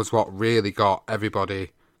was what really got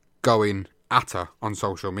everybody going at her on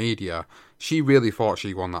social media. She really thought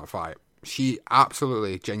she won that fight. She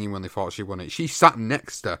absolutely, genuinely thought she won it. She sat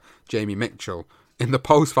next to Jamie Mitchell in the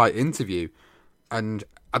post-fight interview, and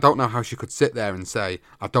I don't know how she could sit there and say,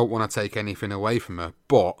 I don't want to take anything away from her,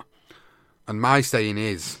 but, and my saying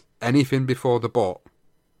is, anything before the but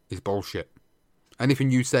is bullshit.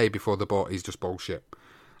 Anything you say before the but is just bullshit.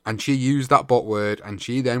 And she used that but word, and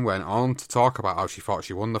she then went on to talk about how she thought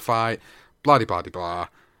she won the fight, blah, blah, blah, blah.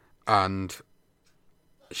 And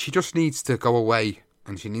she just needs to go away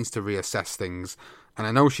and she needs to reassess things. And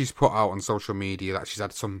I know she's put out on social media that she's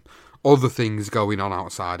had some other things going on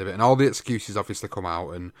outside of it, and all the excuses obviously come out.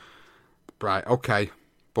 And right, okay,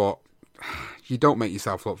 but you don't make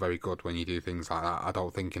yourself look very good when you do things like that, I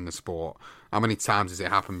don't think, in the sport. How many times has it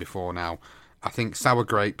happened before now? I think sour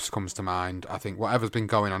grapes comes to mind. I think whatever's been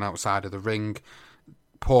going on outside of the ring,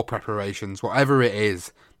 poor preparations, whatever it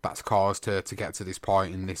is that's caused her to get to this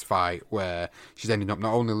point in this fight where she's ended up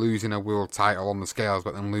not only losing a world title on the scales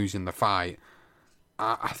but then losing the fight.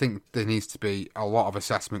 I think there needs to be a lot of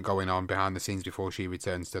assessment going on behind the scenes before she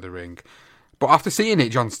returns to the ring. But after seeing it,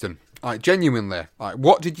 Johnston, like, genuinely, like,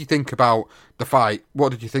 what did you think about the fight? What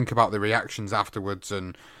did you think about the reactions afterwards?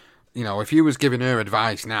 And, you know, if you was giving her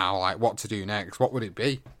advice now, like, what to do next, what would it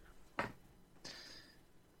be?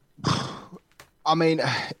 I mean,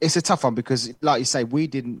 it's a tough one because, like you say, we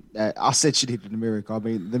didn't. I said she did the miracle. I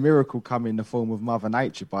mean, the miracle come in the form of Mother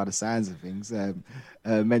Nature, by the sounds of things.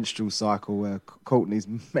 Menstrual cycle, Courtney's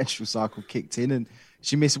menstrual cycle kicked in, and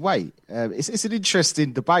she missed weight. It's an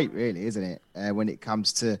interesting debate, really, isn't it? When it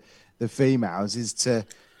comes to the females, is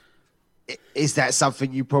that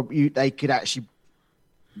something they could actually,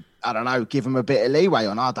 I don't know, give them a bit of leeway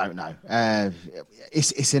on? I don't know.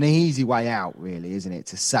 It's an easy way out, really, isn't it,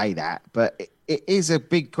 to say that? But it is a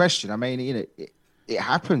big question. I mean, you know, it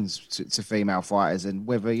happens to female fighters, and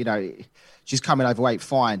whether, you know, she's coming overweight,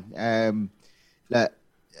 fine.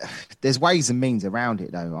 There's ways and means around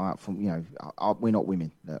it, though. Right? From, you know, we're not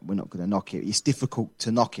women. We're not going to knock it. It's difficult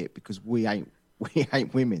to knock it because we ain't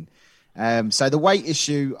women. So the weight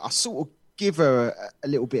issue, I sort of give her a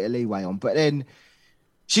little bit of leeway on, but then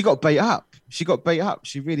she got beat up. She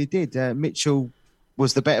really did. Mitchell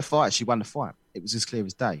was the better fighter. She won the fight. It was as clear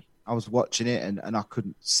as day. I was watching it and I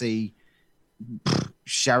couldn't see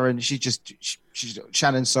Sharon. She just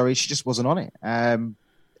wasn't on it.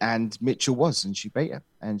 And Mitchell was, and she beat her.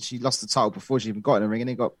 And she lost the title before she even got in the ring, and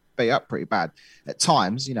then got beat up pretty bad. At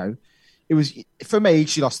times, you know, it was, for me,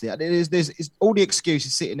 she lost it. There's all the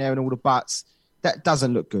excuses sitting there and all the buts. That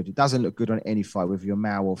doesn't look good. It doesn't look good on any fight, whether you're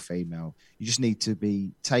male or female. You just need to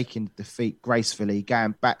be taking defeat gracefully,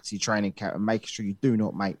 going back to your training camp and making sure you do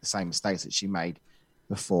not make the same mistakes that she made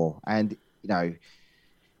before. And, you know,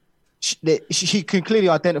 she can clearly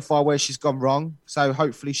identify where she's gone wrong. So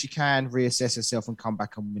hopefully she can reassess herself and come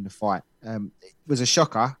back and win the fight. It was a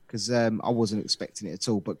shocker because I wasn't expecting it at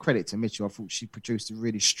all. But credit to Mitchell. I thought she produced a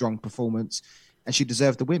really strong performance and she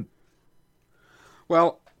deserved the win.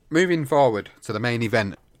 Well, moving forward to the main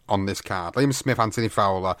event on this card. Liam Smith, Anthony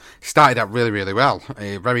Fowler started out really, really well.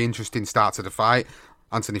 A very interesting start to the fight.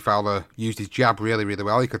 Anthony Fowler used his jab really, really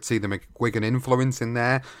well. You could see the McGuigan influence in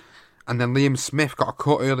there. And then Liam Smith got a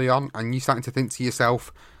cut early on, and you're starting to think to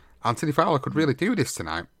yourself, Anthony Fowler could really do this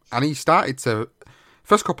tonight. And he started to,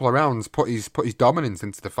 first couple of rounds, put his dominance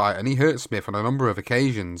into the fight, and he hurt Smith on a number of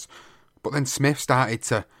occasions. But then Smith started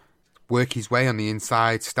to work his way on the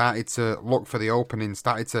inside, started to look for the opening,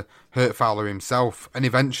 started to hurt Fowler himself, and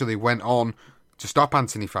eventually went on to stop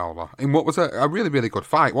Anthony Fowler in what was a really, really good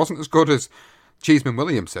fight. It wasn't as good as Cheeseman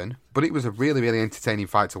Williamson, but it was a really, really entertaining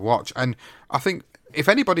fight to watch. And I think if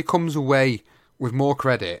anybody comes away with more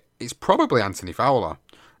credit, it's probably Anthony Fowler.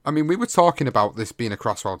 I mean, we were talking about this being a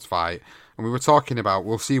crossroads fight, and we were talking about,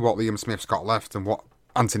 we'll see what Liam Smith's got left and what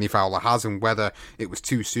Anthony Fowler has, and whether it was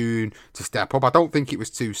too soon to step up. I don't think it was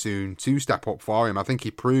too soon to step up for him. I think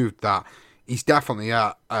he proved that he's definitely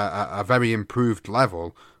at a very improved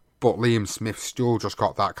level, but Liam Smith still just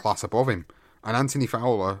got that class above him. And Anthony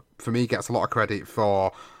Fowler, for me, gets a lot of credit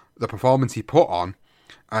for the performance he put on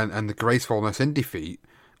and the gracefulness in defeat,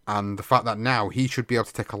 and the fact that now he should be able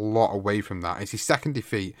to take a lot away from that. It's his second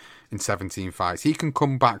defeat in 17 fights. He can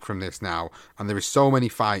come back from this now, and there is so many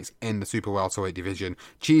fights in the super welterweight division.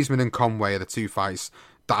 Cheeseman and Conway are the two fights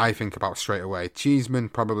that I think about straight away. Cheeseman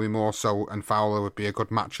probably more so, and Fowler would be a good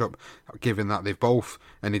matchup, given that they've both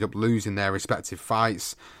ended up losing their respective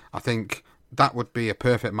fights. I think that would be a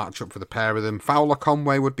perfect matchup for the pair of them.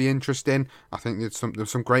 Fowler-Conway would be interesting. I think there's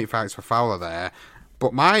some great fights for Fowler there.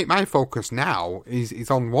 But my focus now is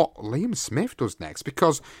on what Liam Smith does next,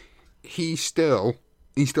 because he still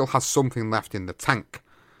has something left in the tank.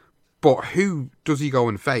 But who does he go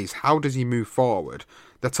and face? How does he move forward?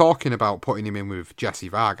 They're talking about putting him in with Jesse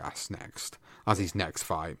Vargas next, as his next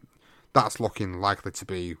fight. That's looking likely to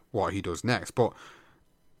be what he does next. But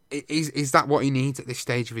is that what he needs at this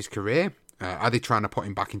stage of his career? Are they trying to put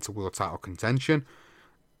him back into world title contention?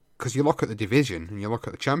 Because you look at the division, and you look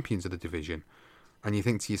at the champions of the division, and you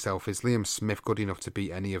think to yourself, is Liam Smith good enough to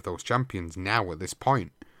beat any of those champions now at this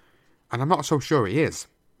point? And I'm not so sure he is.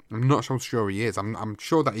 I'm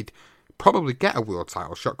sure that he'd probably get a world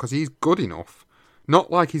title shot because he's good enough.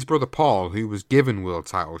 Not like his brother Paul, who was given world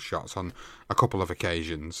title shots on a couple of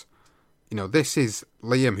occasions. You know, this is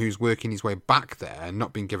Liam who's working his way back there and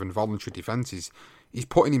not being given voluntary defences. He's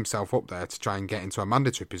putting himself up there to try and get into a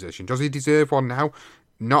mandatory position. Does he deserve one now?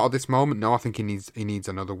 Not at this moment. No, I think he needs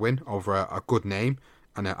another win over a good name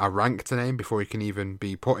and a ranked name before he can even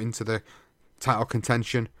be put into the title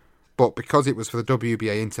contention. But because it was for the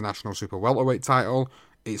WBA International Super Welterweight title,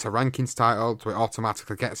 it's a rankings title, so it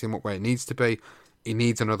automatically gets him up where it needs to be. He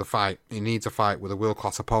needs another fight. He needs a fight with a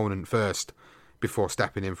world-class opponent first before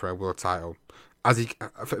stepping in for a world title.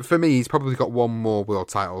 For me, he's probably got one more world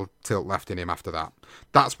title tilt left in him after that.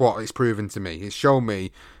 That's what it's proven to me. It's shown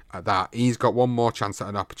me that he's got one more chance at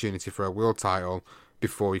an opportunity for a world title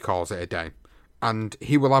before he calls it a day. And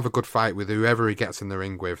he will have a good fight with whoever he gets in the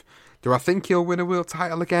ring with. Do I think he'll win a world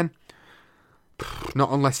title again?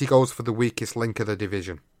 Not unless he goes for the weakest link of the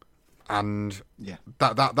division. And yeah,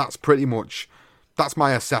 that's pretty much... That's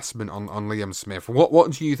my assessment on Liam Smith.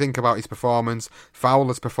 What do you think about his performance,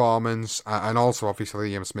 Fowler's performance, and also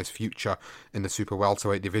obviously Liam Smith's future in the super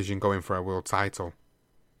welterweight division going for a world title?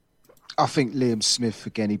 I think Liam Smith,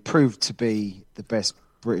 again, he proved to be the best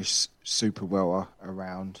British super welter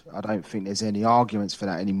around. I don't think there's any arguments for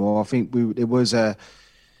that anymore. I think there was a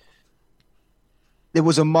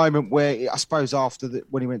moment where, I suppose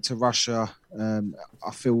when he went to Russia,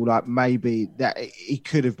 I feel like maybe that he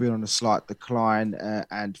could have been on a slight decline,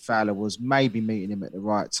 and Fowler was maybe meeting him at the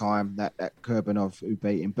right time, that Kurbanov who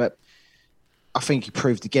beat him. But I think he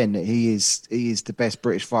proved again that he is the best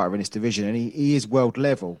British fighter in this division, and he is world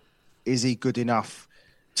level. Is he good enough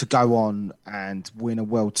to go on and win a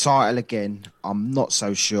world title again? I'm not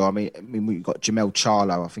so sure. I mean, we've got Jamel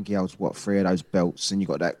Charlo. I think he holds, 3 of those belts. And you've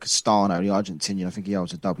got that Castano, the Argentinian. I think he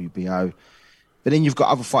holds a WBO. But then you've got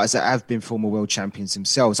other fighters that have been former world champions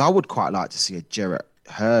themselves. I would quite like to see a Jarrett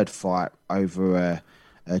Hurd fight over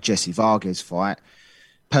a Jesse Vargas fight.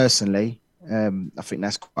 Personally, I think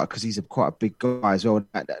that's quite, because he's quite a big guy as well.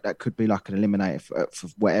 That could be like an eliminator for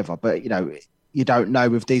whatever. But, you don't know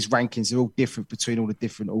with these rankings, they're all different between all the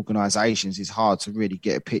different organisations. It's hard to really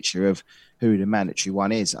get a picture of who the mandatory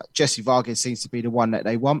one is. Jesse Vargas seems to be the one that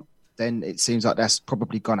they want. Then it seems like that's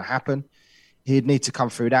probably going to happen. He'd need to come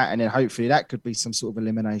through that, and then hopefully that could be some sort of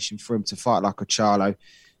elimination for him to fight like a Charlo.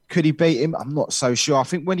 Could he beat him? I'm not so sure. I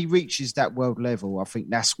think when he reaches that world level, I think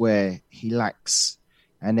that's where he lacks.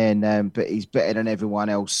 And then, but he's better than everyone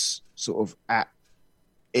else sort of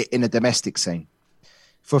in a domestic scene.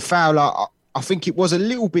 For Fowler, I think it was a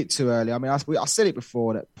little bit too early. I mean, I said it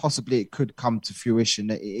before that possibly it could come to fruition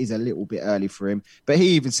that it is a little bit early for him. But he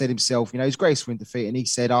even said himself, he's graceful in defeat. And he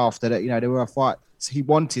said after that, there were fights he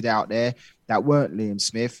wanted out there that weren't Liam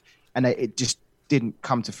Smith. And it just didn't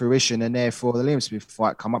come to fruition. And therefore, the Liam Smith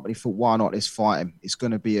fight come up and he thought, why not? Let's fight him. It's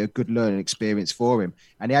going to be a good learning experience for him.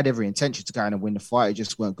 And he had every intention to go in and win the fight. It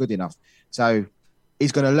just weren't good enough. So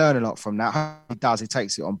he's going to learn a lot from that. He does. He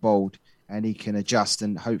takes it on board. And he can adjust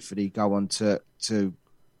and hopefully go on to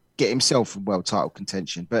get himself in world title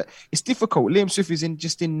contention. But it's difficult. Liam Smith is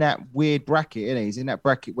in that weird bracket, isn't he? He's in that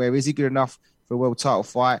bracket where is he good enough for a world title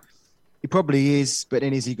fight? He probably is, but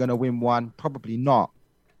then is he going to win one? Probably not.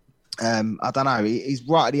 I don't know. He's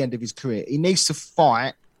right at the end of his career. He needs to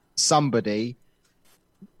fight somebody,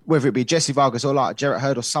 whether it be Jesse Vargas or like Jarrett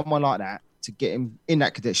Hurd or someone like that, to get him in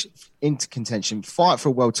that contention, fight for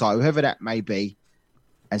a world title, whoever that may be,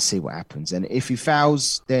 and see what happens. And if he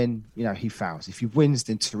fouls, then he fouls. If he wins,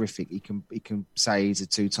 then terrific. He can say he's a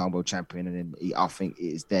 2-time world champion, and then I think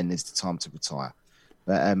is the time to retire.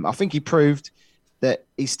 But I think he proved that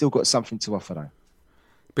he's still got something to offer, though.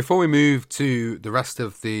 Before we move to the rest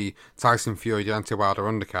of the Tyson Fury Deontay Wilder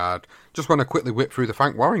undercard, just want to quickly whip through the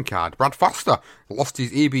Frank Warren card. Brad Foster lost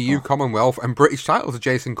his EBU Commonwealth and British title to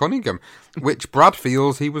Jason Cunningham, which Brad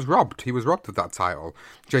feels he was robbed. He was robbed of that title.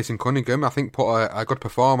 Jason Cunningham, I think, put a good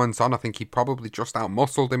performance on. I think he probably just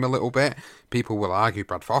out-muscled him a little bit. People will argue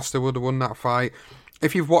Brad Foster would have won that fight.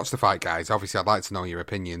 If you've watched the fight, guys, obviously I'd like to know your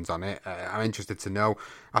opinions on it. I'm interested to know.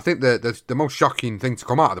 I think the most shocking thing to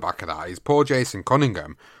come out of the back of that is poor Jason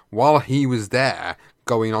Cunningham, while he was there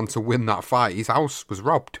going on to win that fight, his house was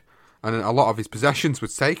robbed and a lot of his possessions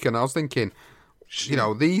was taken. I was thinking,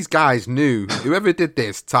 these guys knew, whoever did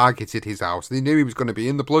this targeted his house. They knew he was going to be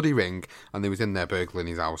in the bloody ring and they was in there burgling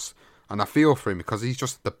his house. And I feel for him because he's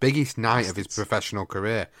just the biggest night of his professional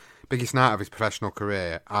career.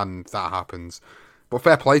 And that happens. But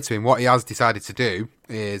fair play to him. What he has decided to do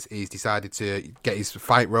is he's decided to get his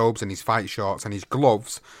fight robes and his fight shorts and his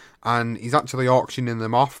gloves, and he's actually auctioning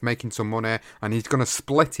them off, making some money, and he's going to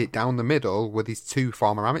split it down the middle with his 2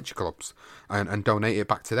 former amateur clubs and donate it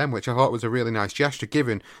back to them, which I thought was a really nice gesture,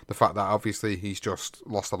 given the fact that obviously he's just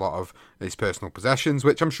lost a lot of his personal possessions,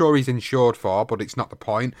 which I'm sure he's insured for, but it's not the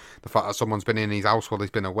point. The fact that someone's been in his house while he's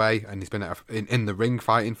been away and he's been in the ring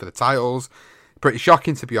fighting for the titles. Pretty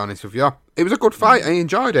shocking, to be honest with you. It was a good fight. I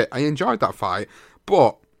enjoyed it. I enjoyed that fight.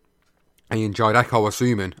 But I enjoyed Echo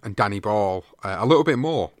Asuman and Danny Ball a little bit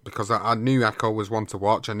more because I knew Echo was one to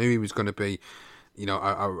watch. I knew he was going to be,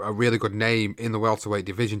 a really good name in the welterweight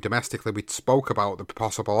division domestically. We spoke about the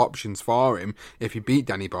possible options for him if he beat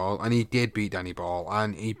Danny Ball, and he did beat Danny Ball,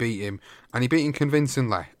 and he beat him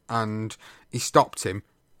convincingly, and he stopped him,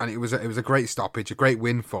 and it was a great stoppage, a great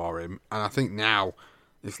win for him, and I think now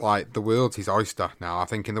it's like the world's his oyster now. I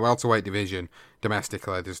think in the welterweight division,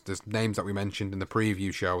 domestically, there's names that we mentioned in the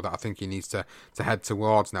preview show that I think he needs to head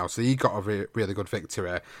towards now. So he got a really good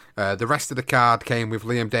victory. The rest of the card came with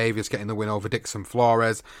Liam Davis getting the win over Dixon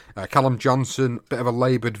Flores. Callum Johnson, bit of a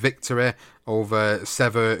laboured victory over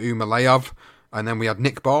Sever Umalayov. And then we had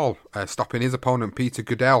Nick Ball stopping his opponent Peter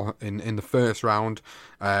Goodell in the first round.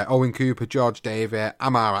 Owen Cooper, George Davey,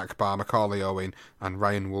 Amar Akbar, Macaulay Owen and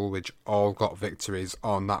Ryan Woolwich all got victories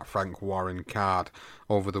on that Frank Warren card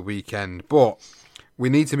over the weekend. But we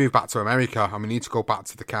need to move back to America and we need to go back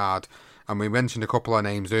to the card. And we mentioned a couple of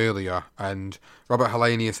names earlier, and Robert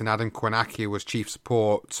Helenius and Adam Kownacki was chief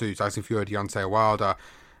support to Tyson Fury, Deontay Wilder.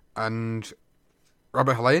 And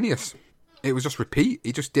Robert Helenius, it was just repeat.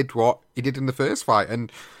 He just did what he did in the first fight.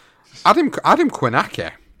 And Adam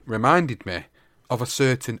Kownacki reminded me of a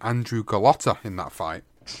certain Andrew Galotta in that fight.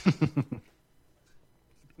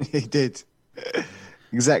 He did.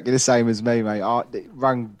 Exactly the same as me, mate. It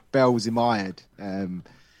rang bells in my head.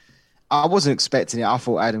 I wasn't expecting it. I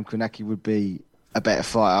thought Adam Kownacki would be a better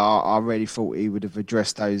fighter. I really thought he would have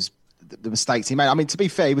addressed the mistakes he made. I mean, to be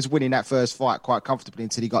fair, he was winning that first fight quite comfortably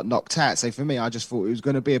until he got knocked out. So for me, I just thought it was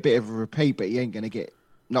going to be a bit of a repeat, but he ain't going to get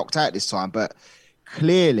knocked out this time. But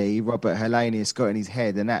clearly, Robert Helenius got in his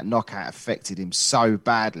head, and that knockout affected him so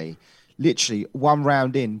badly. Literally, 1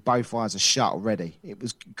 round in, both eyes are shut already. It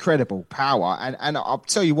was incredible power. And I'll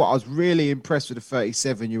tell you what, I was really impressed with the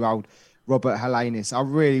 37-year-old Robert Helenius. I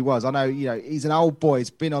really was. I know, he's an old boy. He's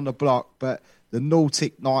been on the block, but the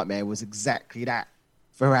Nordic Nightmare was exactly that.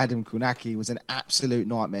 For Adam Kownacki, was an absolute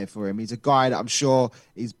nightmare for him. He's a guy that I'm sure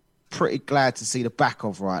he's pretty glad to see the back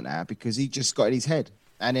of right now because he just got in his head.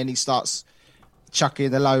 And then he starts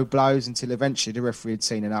chucking the low blows until eventually the referee had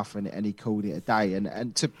seen enough and he called it a day.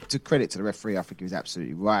 And to credit to the referee, I think he was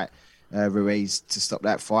absolutely right. Ruiz to stop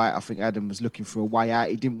that fight. I think Adam was looking for a way out.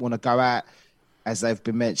 He didn't want to go out, as they've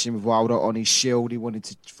been mentioning, with Wilder on his shield. He wanted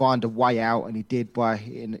to find a way out, and he did by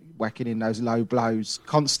whacking in those low blows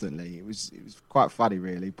constantly. It was quite funny,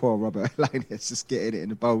 really. Poor Robert Helenius just getting it in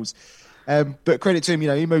the bowls. But credit to him,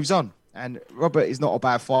 he moves on. And Robert is not a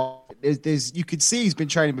bad fighter. You could see he's been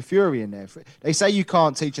training with Fury in there. They say you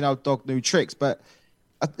can't teach an old dog new tricks, but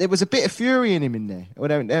there was a bit of fury in him in there.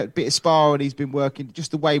 A bit of sparring. He's been working,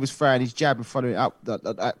 just the way he was throwing his jab and following it up,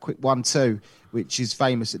 that quick 1-2, which is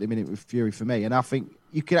famous at the minute with Fury for me. And I think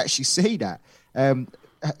you could actually see that.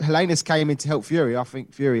 Helenius came in to help Fury. I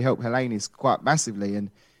think Fury helped Helenius quite massively.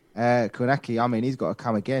 And Kownacki, he's got to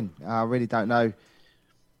come again. I really don't know.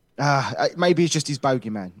 Maybe it's just his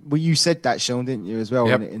bogeyman. Well, you said that, Sean, didn't you, as well,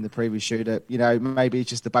 yep, in the previous show, that, maybe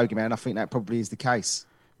it's just the bogeyman. I think that probably is the case.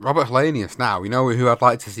 Robert Helenius now, who I'd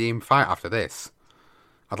like to see him fight after this?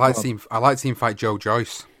 I'd like to see him fight Joe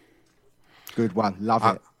Joyce. Good one. Love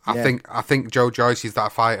it. I think Joe Joyce is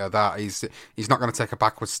that fighter that he's not going to take a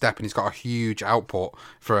backward step, and he's got a huge output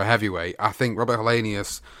for a heavyweight. I think Robert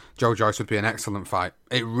Helenius, Joe Joyce would be an excellent fight.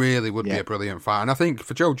 It really would be a brilliant fight. And I think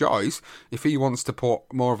for Joe Joyce, if he wants to put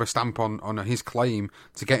more of a stamp on his claim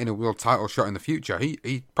to getting a world title shot in the future,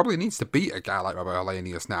 he probably needs to beat a guy like Robert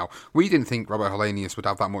Helenius now. We didn't think Robert Helenius would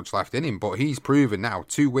have that much left in him, but he's proven now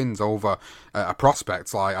 2 wins over a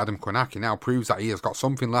prospect like Adam Kownacki now proves that he has got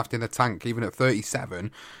something left in the tank. Even at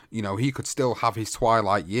 37, he could still have his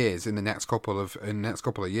twilight years in the next couple of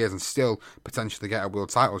years and still potentially get a world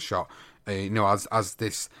title shot. As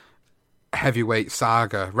this heavyweight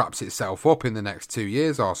saga wraps itself up in the next 2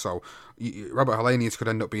 years or so, Robert Helenius could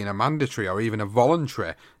end up being a mandatory or even a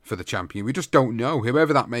voluntary for the champion. We just don't know.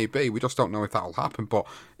 Whoever that may be, we just don't know if that'll happen. But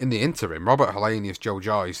in the interim, Robert Helenius, Joe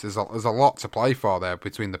Joyce, there's a lot to play for there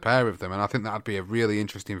between the pair of them, and I think that'd be a really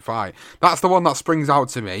interesting fight. That's the one that springs out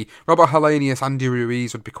to me. Robert Helenius, Andy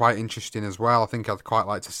Ruiz would be quite interesting as well. I think I'd quite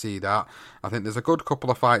like to see that. I think there's a good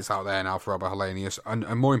couple of fights out there now for Robert Helenius, and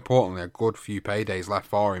more importantly, a good few paydays left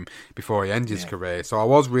for him before he ends his career. So I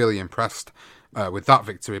was really impressed with that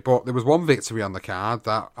victory. But there was one victory on the card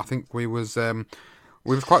that I think we was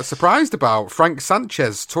quite surprised about. Frank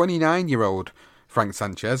Sanchez, 29-year-old Frank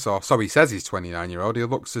Sanchez, or so he says he's 29-year-old.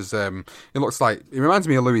 He reminds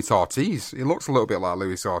me of Luis Ortiz. He looks a little bit like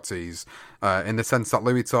Luis Ortiz in the sense that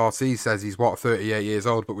Luis Ortiz says he's 38 years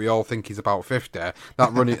old, but we all think he's about 50.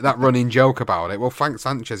 That running joke about it. Well, Frank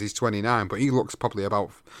Sanchez is 29, but he looks probably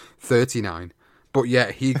about 39. But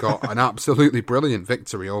yet he got an absolutely brilliant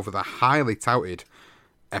victory over the highly touted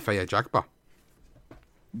Efe Ajagba.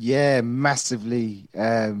 Yeah, massive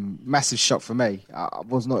shot for me. I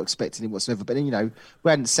was not expecting it whatsoever. But then, we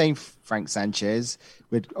hadn't seen Frank Sanchez.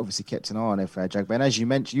 We'd obviously kept an eye on Efe Ajagba. And as you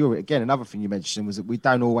mentioned, another thing you mentioned was that we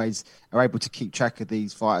don't always are able to keep track of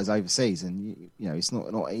these fighters overseas. And, it's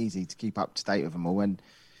not easy to keep up to date with them all. And,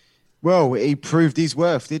 well, he proved his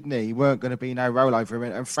worth, didn't he? He weren't going to be no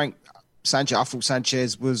rollover. And Frank Sanchez, I thought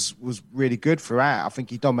Sanchez was really good throughout. I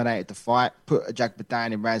think he dominated the fight, put Ajagba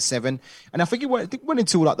down in round 7. And I think it went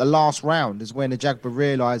until the last round is when Ajagba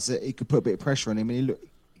realised that he could put a bit of pressure on him, and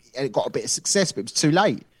he got a bit of success, but it was too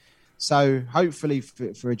late. So hopefully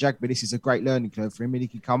for Ajagba, this is a great learning curve for him, and he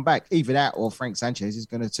can come back. Either that or Frank Sanchez is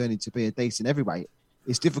going to turn into be a decent heavyweight.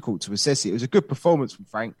 It's difficult to assess it. It was a good performance from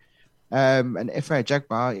Frank. And Efe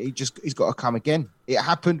Ajagba, he's got to come again. It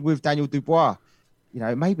happened with Daniel Dubois.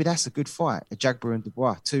 Maybe that's a good fight. Ajagba and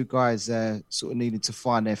Dubois, 2 guys sort of needed to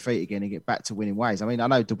find their feet again and get back to winning ways. I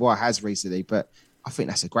know Dubois has recently, but I think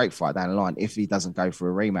that's a great fight down the line if he doesn't go for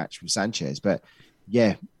a rematch with Sanchez. But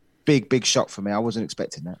yeah, big shock for me. I wasn't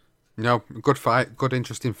expecting that. No, good fight, good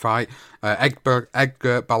interesting fight. Edgar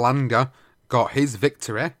Berlanga got his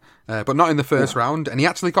victory, but not in the first round, and he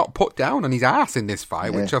actually got put down on his ass in this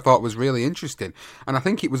fight, which I thought was really interesting. And I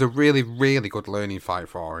think it was a really, really good learning fight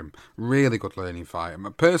for him. Really good learning fight.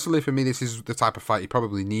 Personally, for me, this is the type of fight he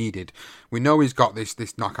probably needed. We know he's got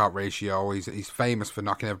this knockout ratio. He's famous for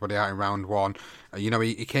knocking everybody out in round 1.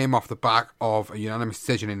 He came off the back of a unanimous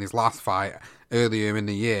decision in his last fight earlier in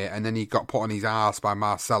the year, and then he got put on his ass by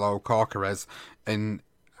Marcelo Corcoraz in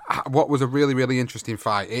what was a really, really interesting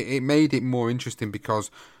fight. It made it more interesting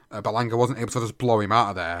because Berlanga wasn't able to just blow him out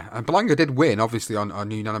of there. And Berlanga did win, obviously, on a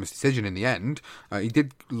unanimous decision in the end. He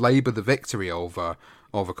did labour the victory over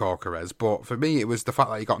Corcoraz. But for me, it was the fact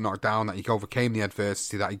that he got knocked down, that he overcame the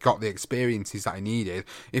adversity, that he got the experiences that he needed.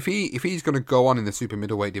 If he's going to go on in the super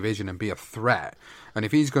middleweight division and be a threat, and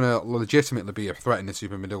if he's going to legitimately be a threat in the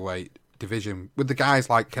super middleweight division with the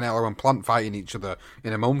guys like Canelo and Plant fighting each other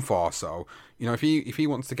in a month or so, if he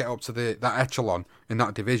wants to get up to that echelon in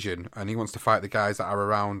that division, and he wants to fight the guys that are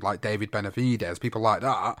around like David Benavidez, people like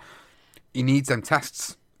that, he needs them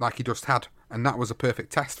tests like he just had. And that was a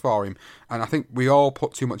perfect test for him. And I think we all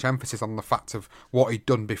put too much emphasis on the fact of what he'd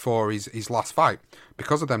done before his last fight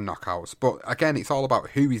because of them knockouts. But again, it's all about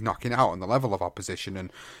who he's knocking out and the level of opposition.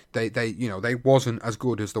 And they wasn't as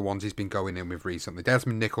good as the ones he's been going in with recently.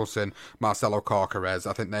 Desmond Nicholson, Marcelo Corcoran,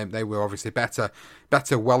 I think they were obviously better,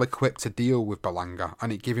 well equipped to deal with Berlanga,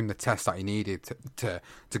 and it gave him the test that he needed to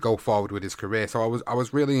go forward with his career. So I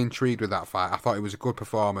was really intrigued with that fight. I thought it was a good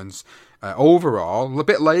performance. Overall, a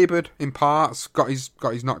bit laboured in parts, got his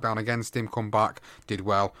knockdown against him, come back, did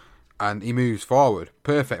well, and he moves forward.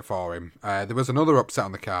 Perfect for him. There was another upset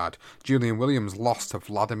on the card. Julian Williams lost to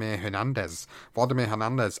Vladimir Hernandez. Vladimir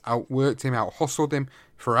Hernandez outworked him, out-hustled him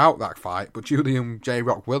throughout that fight, but Julian J.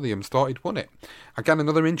 Rock Williams thought he'd won it. Again,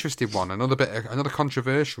 another interesting one, another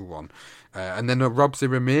controversial one. And then Robsy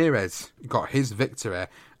Ramirez got his victory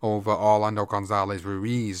over Orlando Gonzalez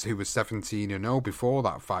Ruiz, who was 17-0 before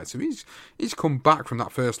that fight. So he's come back from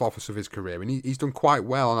that first loss of his career, and he's done quite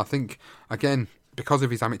well. And I think, again, because of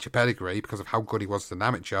his amateur pedigree, because of how good he was as an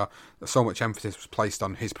amateur, so much emphasis was placed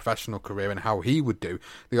on his professional career and how he would do.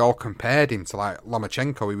 They all compared him to like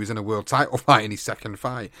Lomachenko, who was in a world title fight in his second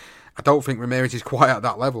fight. I don't think Ramirez is quite at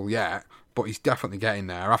that level yet, but he's definitely getting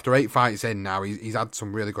there. After 8 fights in now, he's had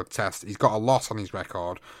some really good tests. He's got a loss on his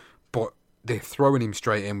record, but they're throwing him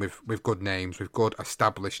straight in with good names, with good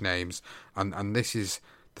established names, and this is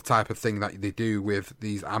the type of thing that they do with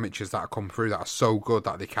these amateurs that come through that are so good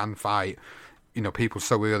that they can fight, you know, people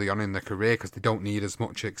so early on in their career, because they don't need as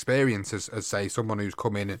much experience as say someone who's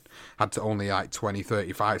come in and had to only like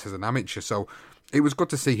 20-30 fights as an amateur. So it was good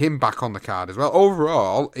to see him back on the card as well.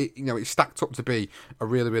 Overall, it stacked up to be a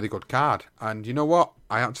really, really good card. And you know what?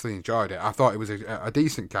 I actually enjoyed it. I thought it was a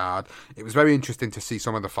decent card. It was very interesting to see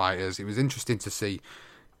some of the fighters. It was interesting to see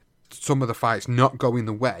some of the fights not going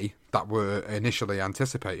the way that were initially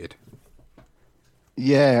anticipated.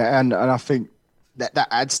 Yeah, and I think that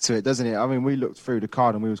adds to it, doesn't it? I mean, we looked through the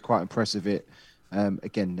card and we was quite impressed with it.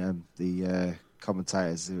 The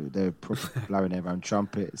commentators, they're probably blowing their own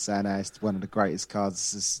trumpet, saying it's one of the greatest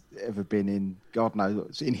cards that's ever been in, God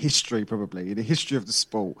knows, in history, probably in the history of the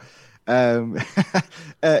sport.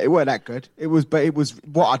 It weren't that good. It was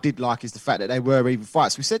what I did like is the fact that they were even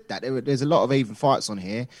fights. We said that there's a lot of even fights on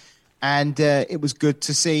here, and it was good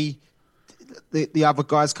to see the other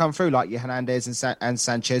guys come through, like Hernandez and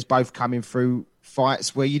Sanchez, both coming through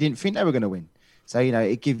fights where you didn't think they were going to win. So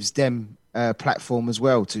it gives them a platform as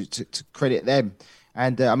well to credit them.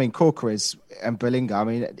 And I mean, Corcoran and Berlanga. I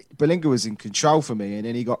mean, Berlanga was in control for me, and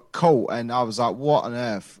then he got caught, and I was like, "What on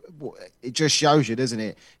earth?" It just shows you, doesn't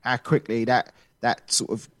it, how quickly that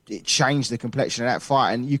sort of it changed the complexion of that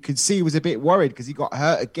fight. And you could see he was a bit worried because he got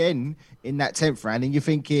hurt again in that 10th round, and you're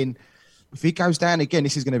thinking, if he goes down again,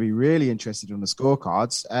 this is going to be really interesting on the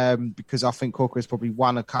scorecards, because I think Corcoran's probably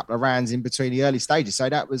won a couple of rounds in between the early stages. So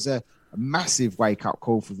that was a massive wake-up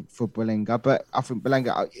call for Berlanga. But I think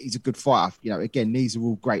Berlanga, he's a good fighter. Again, these are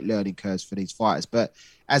all great learning curves for these fighters. But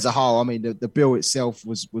as a whole, I mean, the bill itself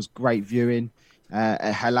was great viewing.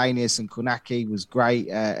 Helenius and Konaki was great.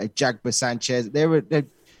 Jagba Sanchez.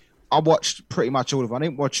 I watched pretty much all of them. I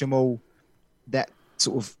didn't watch them all that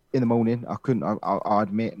sort of in the morning. I couldn't. I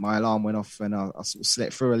admit my alarm went off and I sort of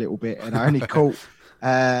slept through a little bit, and I only caught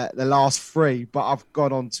the last 3. But I've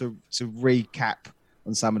gone on to recap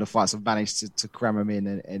on some of the fights. I've managed to cram them in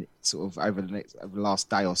and sort of over the last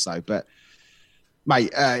day or so. But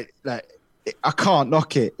mate, I can't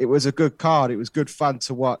knock it. It was a good card. It was good fun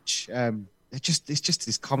to watch. It's just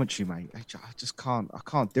this commentary, mate. I just can't. I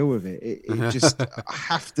can't deal with it. It just I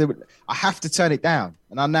have to turn it down,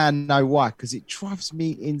 and I now know why, because it drives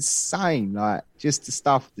me insane. Like just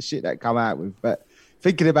the shit that come out with. But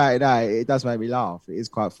thinking about it now, it does make me laugh. It is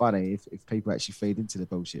quite funny if people actually feed into the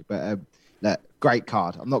bullshit. But look, great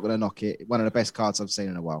card. I'm not going to knock it. One of the best cards I've seen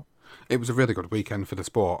in a while. It was a really good weekend for the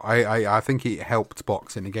sport. I think it helped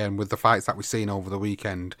boxing again with the fights that we've seen over the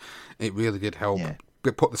weekend. It really did help. Yeah.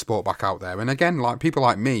 Put the sport back out there. And again, like people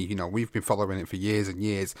like me, we've been following it for years and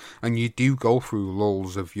years, and you do go through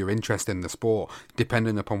lulls of your interest in the sport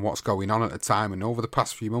depending upon what's going on at the time. And over the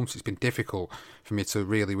past few months, it's been difficult for me to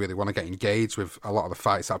really, really want to get engaged with a lot of the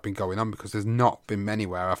fights that have been going on, because there's not been many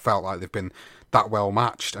where I felt like they've been that well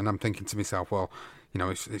matched. And I'm thinking to myself, well,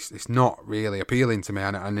 it's not really appealing to me,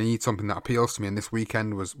 and I need something that appeals to me. And this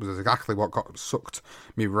weekend was exactly what sucked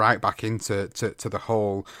me right back into the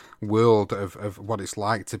whole world of what it's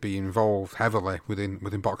like to be involved heavily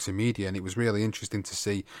within boxing media. And it was really interesting to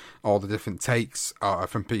see all the different takes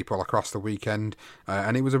from people across the weekend,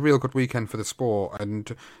 and it was a real good weekend for the sport.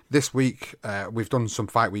 And this week we've done some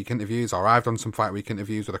fight week interviews, or I've done some fight week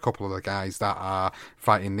interviews with a couple of the guys that are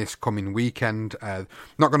fighting this coming weekend.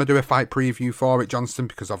 Not going to do a fight preview for it, Johnston,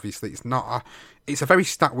 because obviously it's a very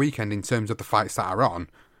stacked weekend in terms of the fights that are on,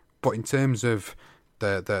 but in terms of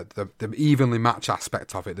the evenly matched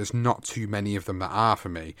aspect of it, there's not too many of them that are for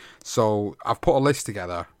me. So I've put a list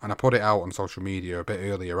together and I put it out on social media a bit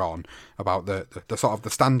earlier on about the sort of the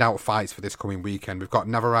standout fights for this coming weekend. We've got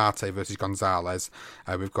Navarrete versus Gonzalez,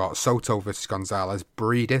 we've got Soto versus Gonzalez,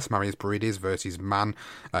 Marius Briedis versus Mann,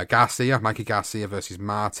 Mikey Garcia versus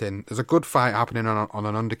Martin. There's a good fight happening on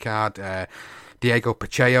an undercard. Diego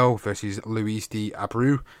Pacheco versus Luis D.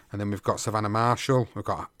 Abreu. And then we've got Savannah Marshall. We've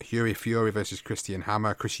got Fury versus Christian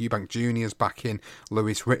Hammer. Chris Eubank Jr. is back in.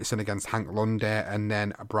 Lewis Ritson against Hank Lunde. And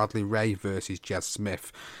then Bradley Ray versus Jez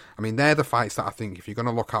Smith. I mean, they're the fights that I think, if you're going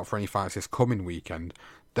to look out for any fights this coming weekend,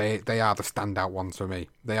 they are the standout ones for me.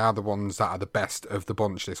 They are the ones that are the best of the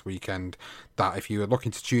bunch this weekend, that if you're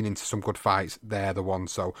looking to tune into some good fights, they're the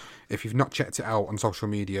ones. So if you've not checked it out on social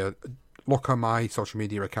media, look on my social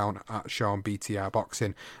media account at Sean BTR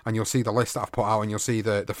Boxing, and you'll see the list that I've put out, and you'll see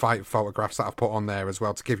the fight photographs that I've put on there as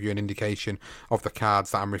well, to give you an indication of the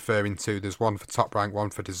cards that I'm referring to. There's one for Top Rank,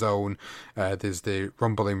 one for DAZN, there's the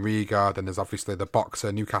Rumble in Riga, then there's obviously the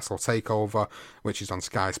Boxer Newcastle Takeover, which is on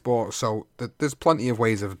Sky Sports. So there's plenty of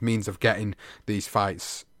means of getting these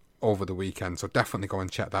fights over the weekend, so definitely go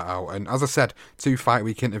and check that out. And as I said, 2 fight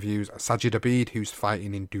week interviews. Sajid Abid, who's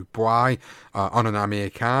fighting in Dubai, on an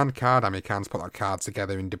Amir Khan card. Amir Khan's put that card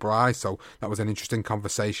together in Dubai, so that was an interesting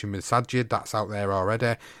conversation with Sajid. That's out there already.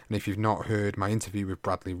 And if you've not heard my interview with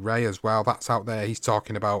Bradley Ray as well, that's out there. He's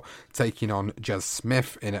talking about taking on Jez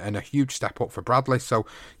Smith in a huge step up for Bradley. So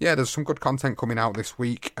yeah, there's some good content coming out this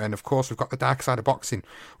week. And of course, we've got the Dark Side of Boxing.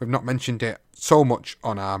 We've not mentioned it so much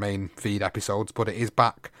on our main feed episodes, but it is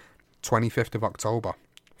back 25th of October.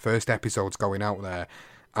 First episode's going out there.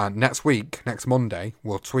 And next Monday,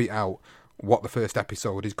 we'll tweet out what the first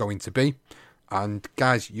episode is going to be. And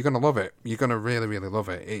guys, you're going to love it. You're going to really, really love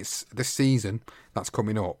it. It's this season that's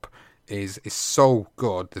coming up is so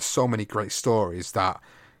good. There's so many great stories that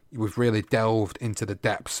we've really delved into the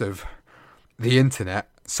depths of the internet,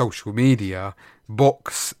 social media,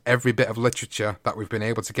 books, every bit of literature that we've been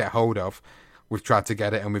able to get hold of. We've tried to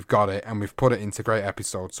get it, and we've got it, and we've put it into great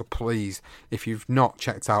episodes. So please, if you've not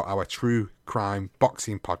checked out our true crime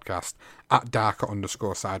boxing podcast at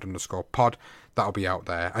darker_side_pod, that'll be out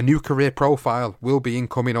there. A new career profile will be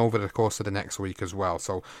incoming over the course of the next week as well.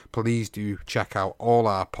 So please do check out all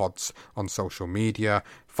our pods on social media.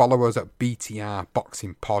 Follow us at BTR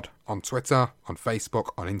Boxing Pod on Twitter, on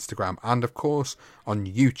Facebook, on Instagram, and of course on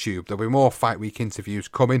YouTube. There'll be more Fight Week interviews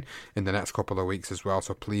coming in the next couple of weeks as well,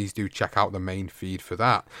 so please do check out the main feed for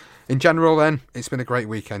that. In general then, it's been a great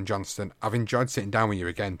weekend, Johnston. I've enjoyed sitting down with you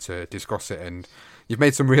again to discuss it, and you've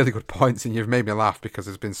made some really good points, and you've made me laugh because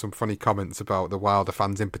there's been some funny comments about the Wilder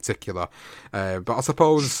fans in particular. But I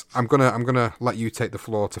suppose I'm gonna let you take the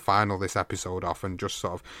floor to final this episode off, and just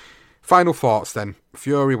sort of final thoughts then.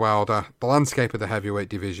 Fury Wilder, the landscape of the heavyweight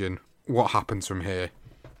division, what happens from here?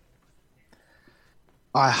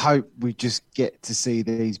 I hope we just get to see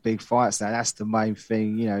these big fights now. That's the main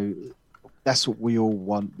thing, you know. That's what we all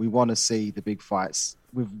want. We want to see the big fights.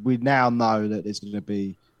 We now know that there's going to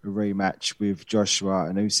be a rematch with Joshua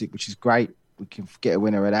and Usyk, which is great. We can get a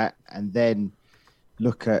winner of that, and then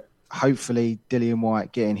look at hopefully Dillian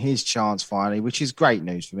Whyte getting his chance finally, which is great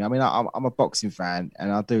news for me. I mean, I'm a boxing fan,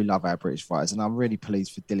 and I do love our British fighters, and I'm really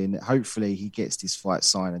pleased for Dillian that hopefully he gets this fight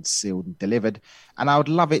signed and sealed and delivered. And I would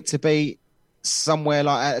love it to be somewhere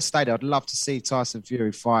like at a stadium. I'd love to see Tyson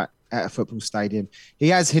Fury fight at a football stadium. He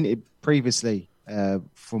has hinted previously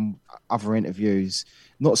from other interviews,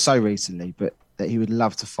 not so recently, but that he would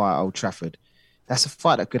love to fight at Old Trafford. That's a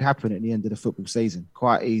fight that could happen at the end of the football season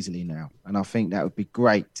quite easily now. And I think that would be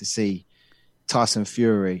great to see Tyson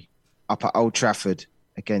Fury up at Old Trafford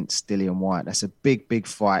against Dillian Whyte. That's a big, big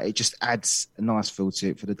fight. It just adds a nice feel to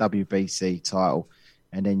it for the WBC title.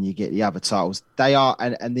 And then you get the other titles. They are,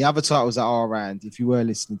 and the other titles that are around, if you were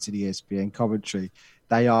listening to the ESPN commentary,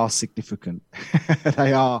 they are significant.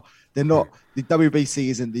 They're not, the WBC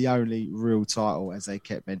isn't the only real title, as they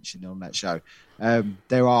kept mentioning on that show.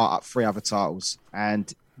 There are 3 other titles,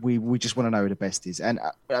 and we just want to know who the best is. And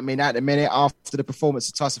I mean, at the minute, after the performance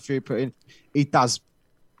that Tyson Fury put in, he does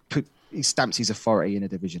he stamps his authority in the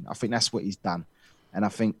division. I think that's what he's done. And I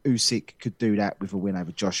think Usyk could do that with a win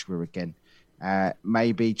over Joshua again.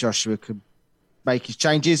 Maybe Joshua could make his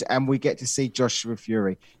changes and we get to see Joshua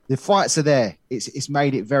Fury. The fights are there. It's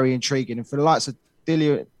made it very intriguing. And for the likes of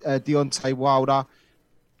Deontay Wilder,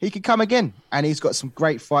 he could come again. And he's got some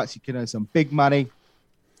great fights. He can earn some big money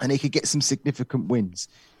and he could get some significant wins.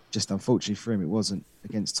 Just unfortunately for him, it wasn't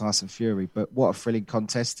against Tyson Fury. But what a thrilling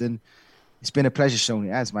contest. And it's been a pleasure, Sean.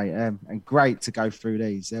 It has, mate, and great to go through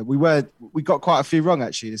these. We got quite a few wrong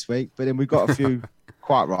actually this week, but then we got a few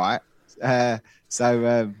quite right.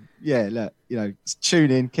 Look,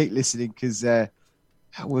 tune in, keep listening, because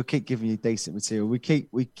we'll keep giving you decent material. We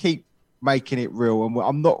keep making it real,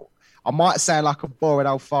 and I might sound like a boring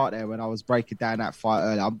old fart there when I was breaking down that fight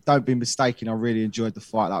earlier. Don't be mistaken. I really enjoyed the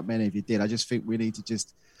fight, like many of you did. I just think we need to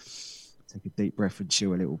just take a deep breath and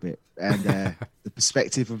chill a little bit. And the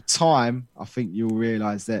perspective of time, I think you'll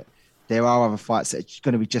realise that there are other fights that are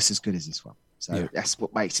going to be just as good as this one. So That's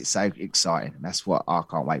what makes it so exciting. And that's what I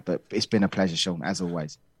can't wait. But it's been a pleasure, Sean, as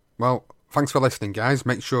always. Well, thanks for listening, guys.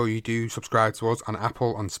 Make sure you do subscribe to us on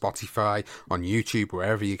Apple, on Spotify, on YouTube,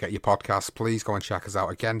 wherever you get your podcasts. Please go and check us out.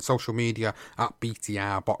 Again, social media at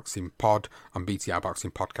BTR Boxing Pod and BTR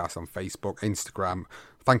Boxing Podcast on Facebook, Instagram.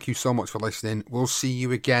 Thank you so much for listening. We'll see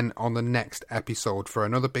you again on the next episode for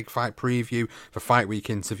another big fight preview, for Fight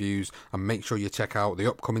Week interviews, and make sure you check out the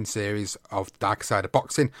upcoming series of Dark Side of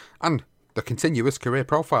Boxing and the continuous career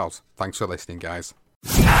profiles. Thanks for listening, guys. The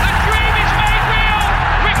dream is made real.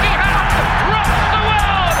 Ricky Hatton rocks the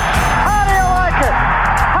world. How do you like it?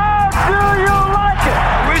 How do you like it?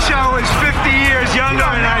 Wish I was 50 years younger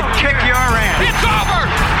and I'd kick your ass. It's over.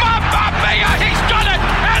 Mamma mia, he's done it.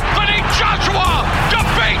 Anthony Joshua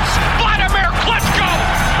defeats Vladimir Klitschko.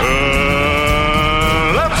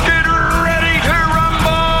 Let's get ready to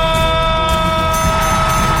rumble.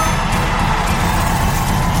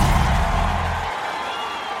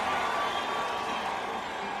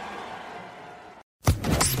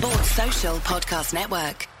 Sports Social Podcast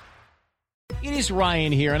Network. It is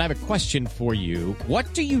Ryan here, and I have a question for you.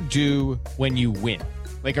 What do you do when you win?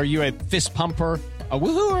 Like, are you a fist pumper, a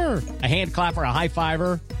woohooer, a hand clapper, a high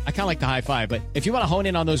fiver? I kind of like the high five, but if you want to hone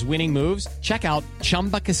in on those winning moves, check out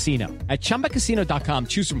Chumba Casino. At ChumbaCasino.com,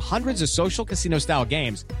 choose from hundreds of social casino-style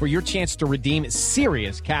games for your chance to redeem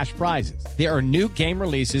serious cash prizes. There are new game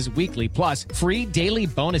releases weekly, plus free daily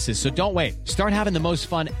bonuses, so don't wait. Start having the most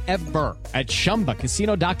fun ever at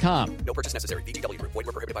ChumbaCasino.com. No purchase necessary. VGW Group. Void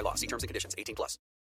where prohibited by law. See terms and conditions. 18+.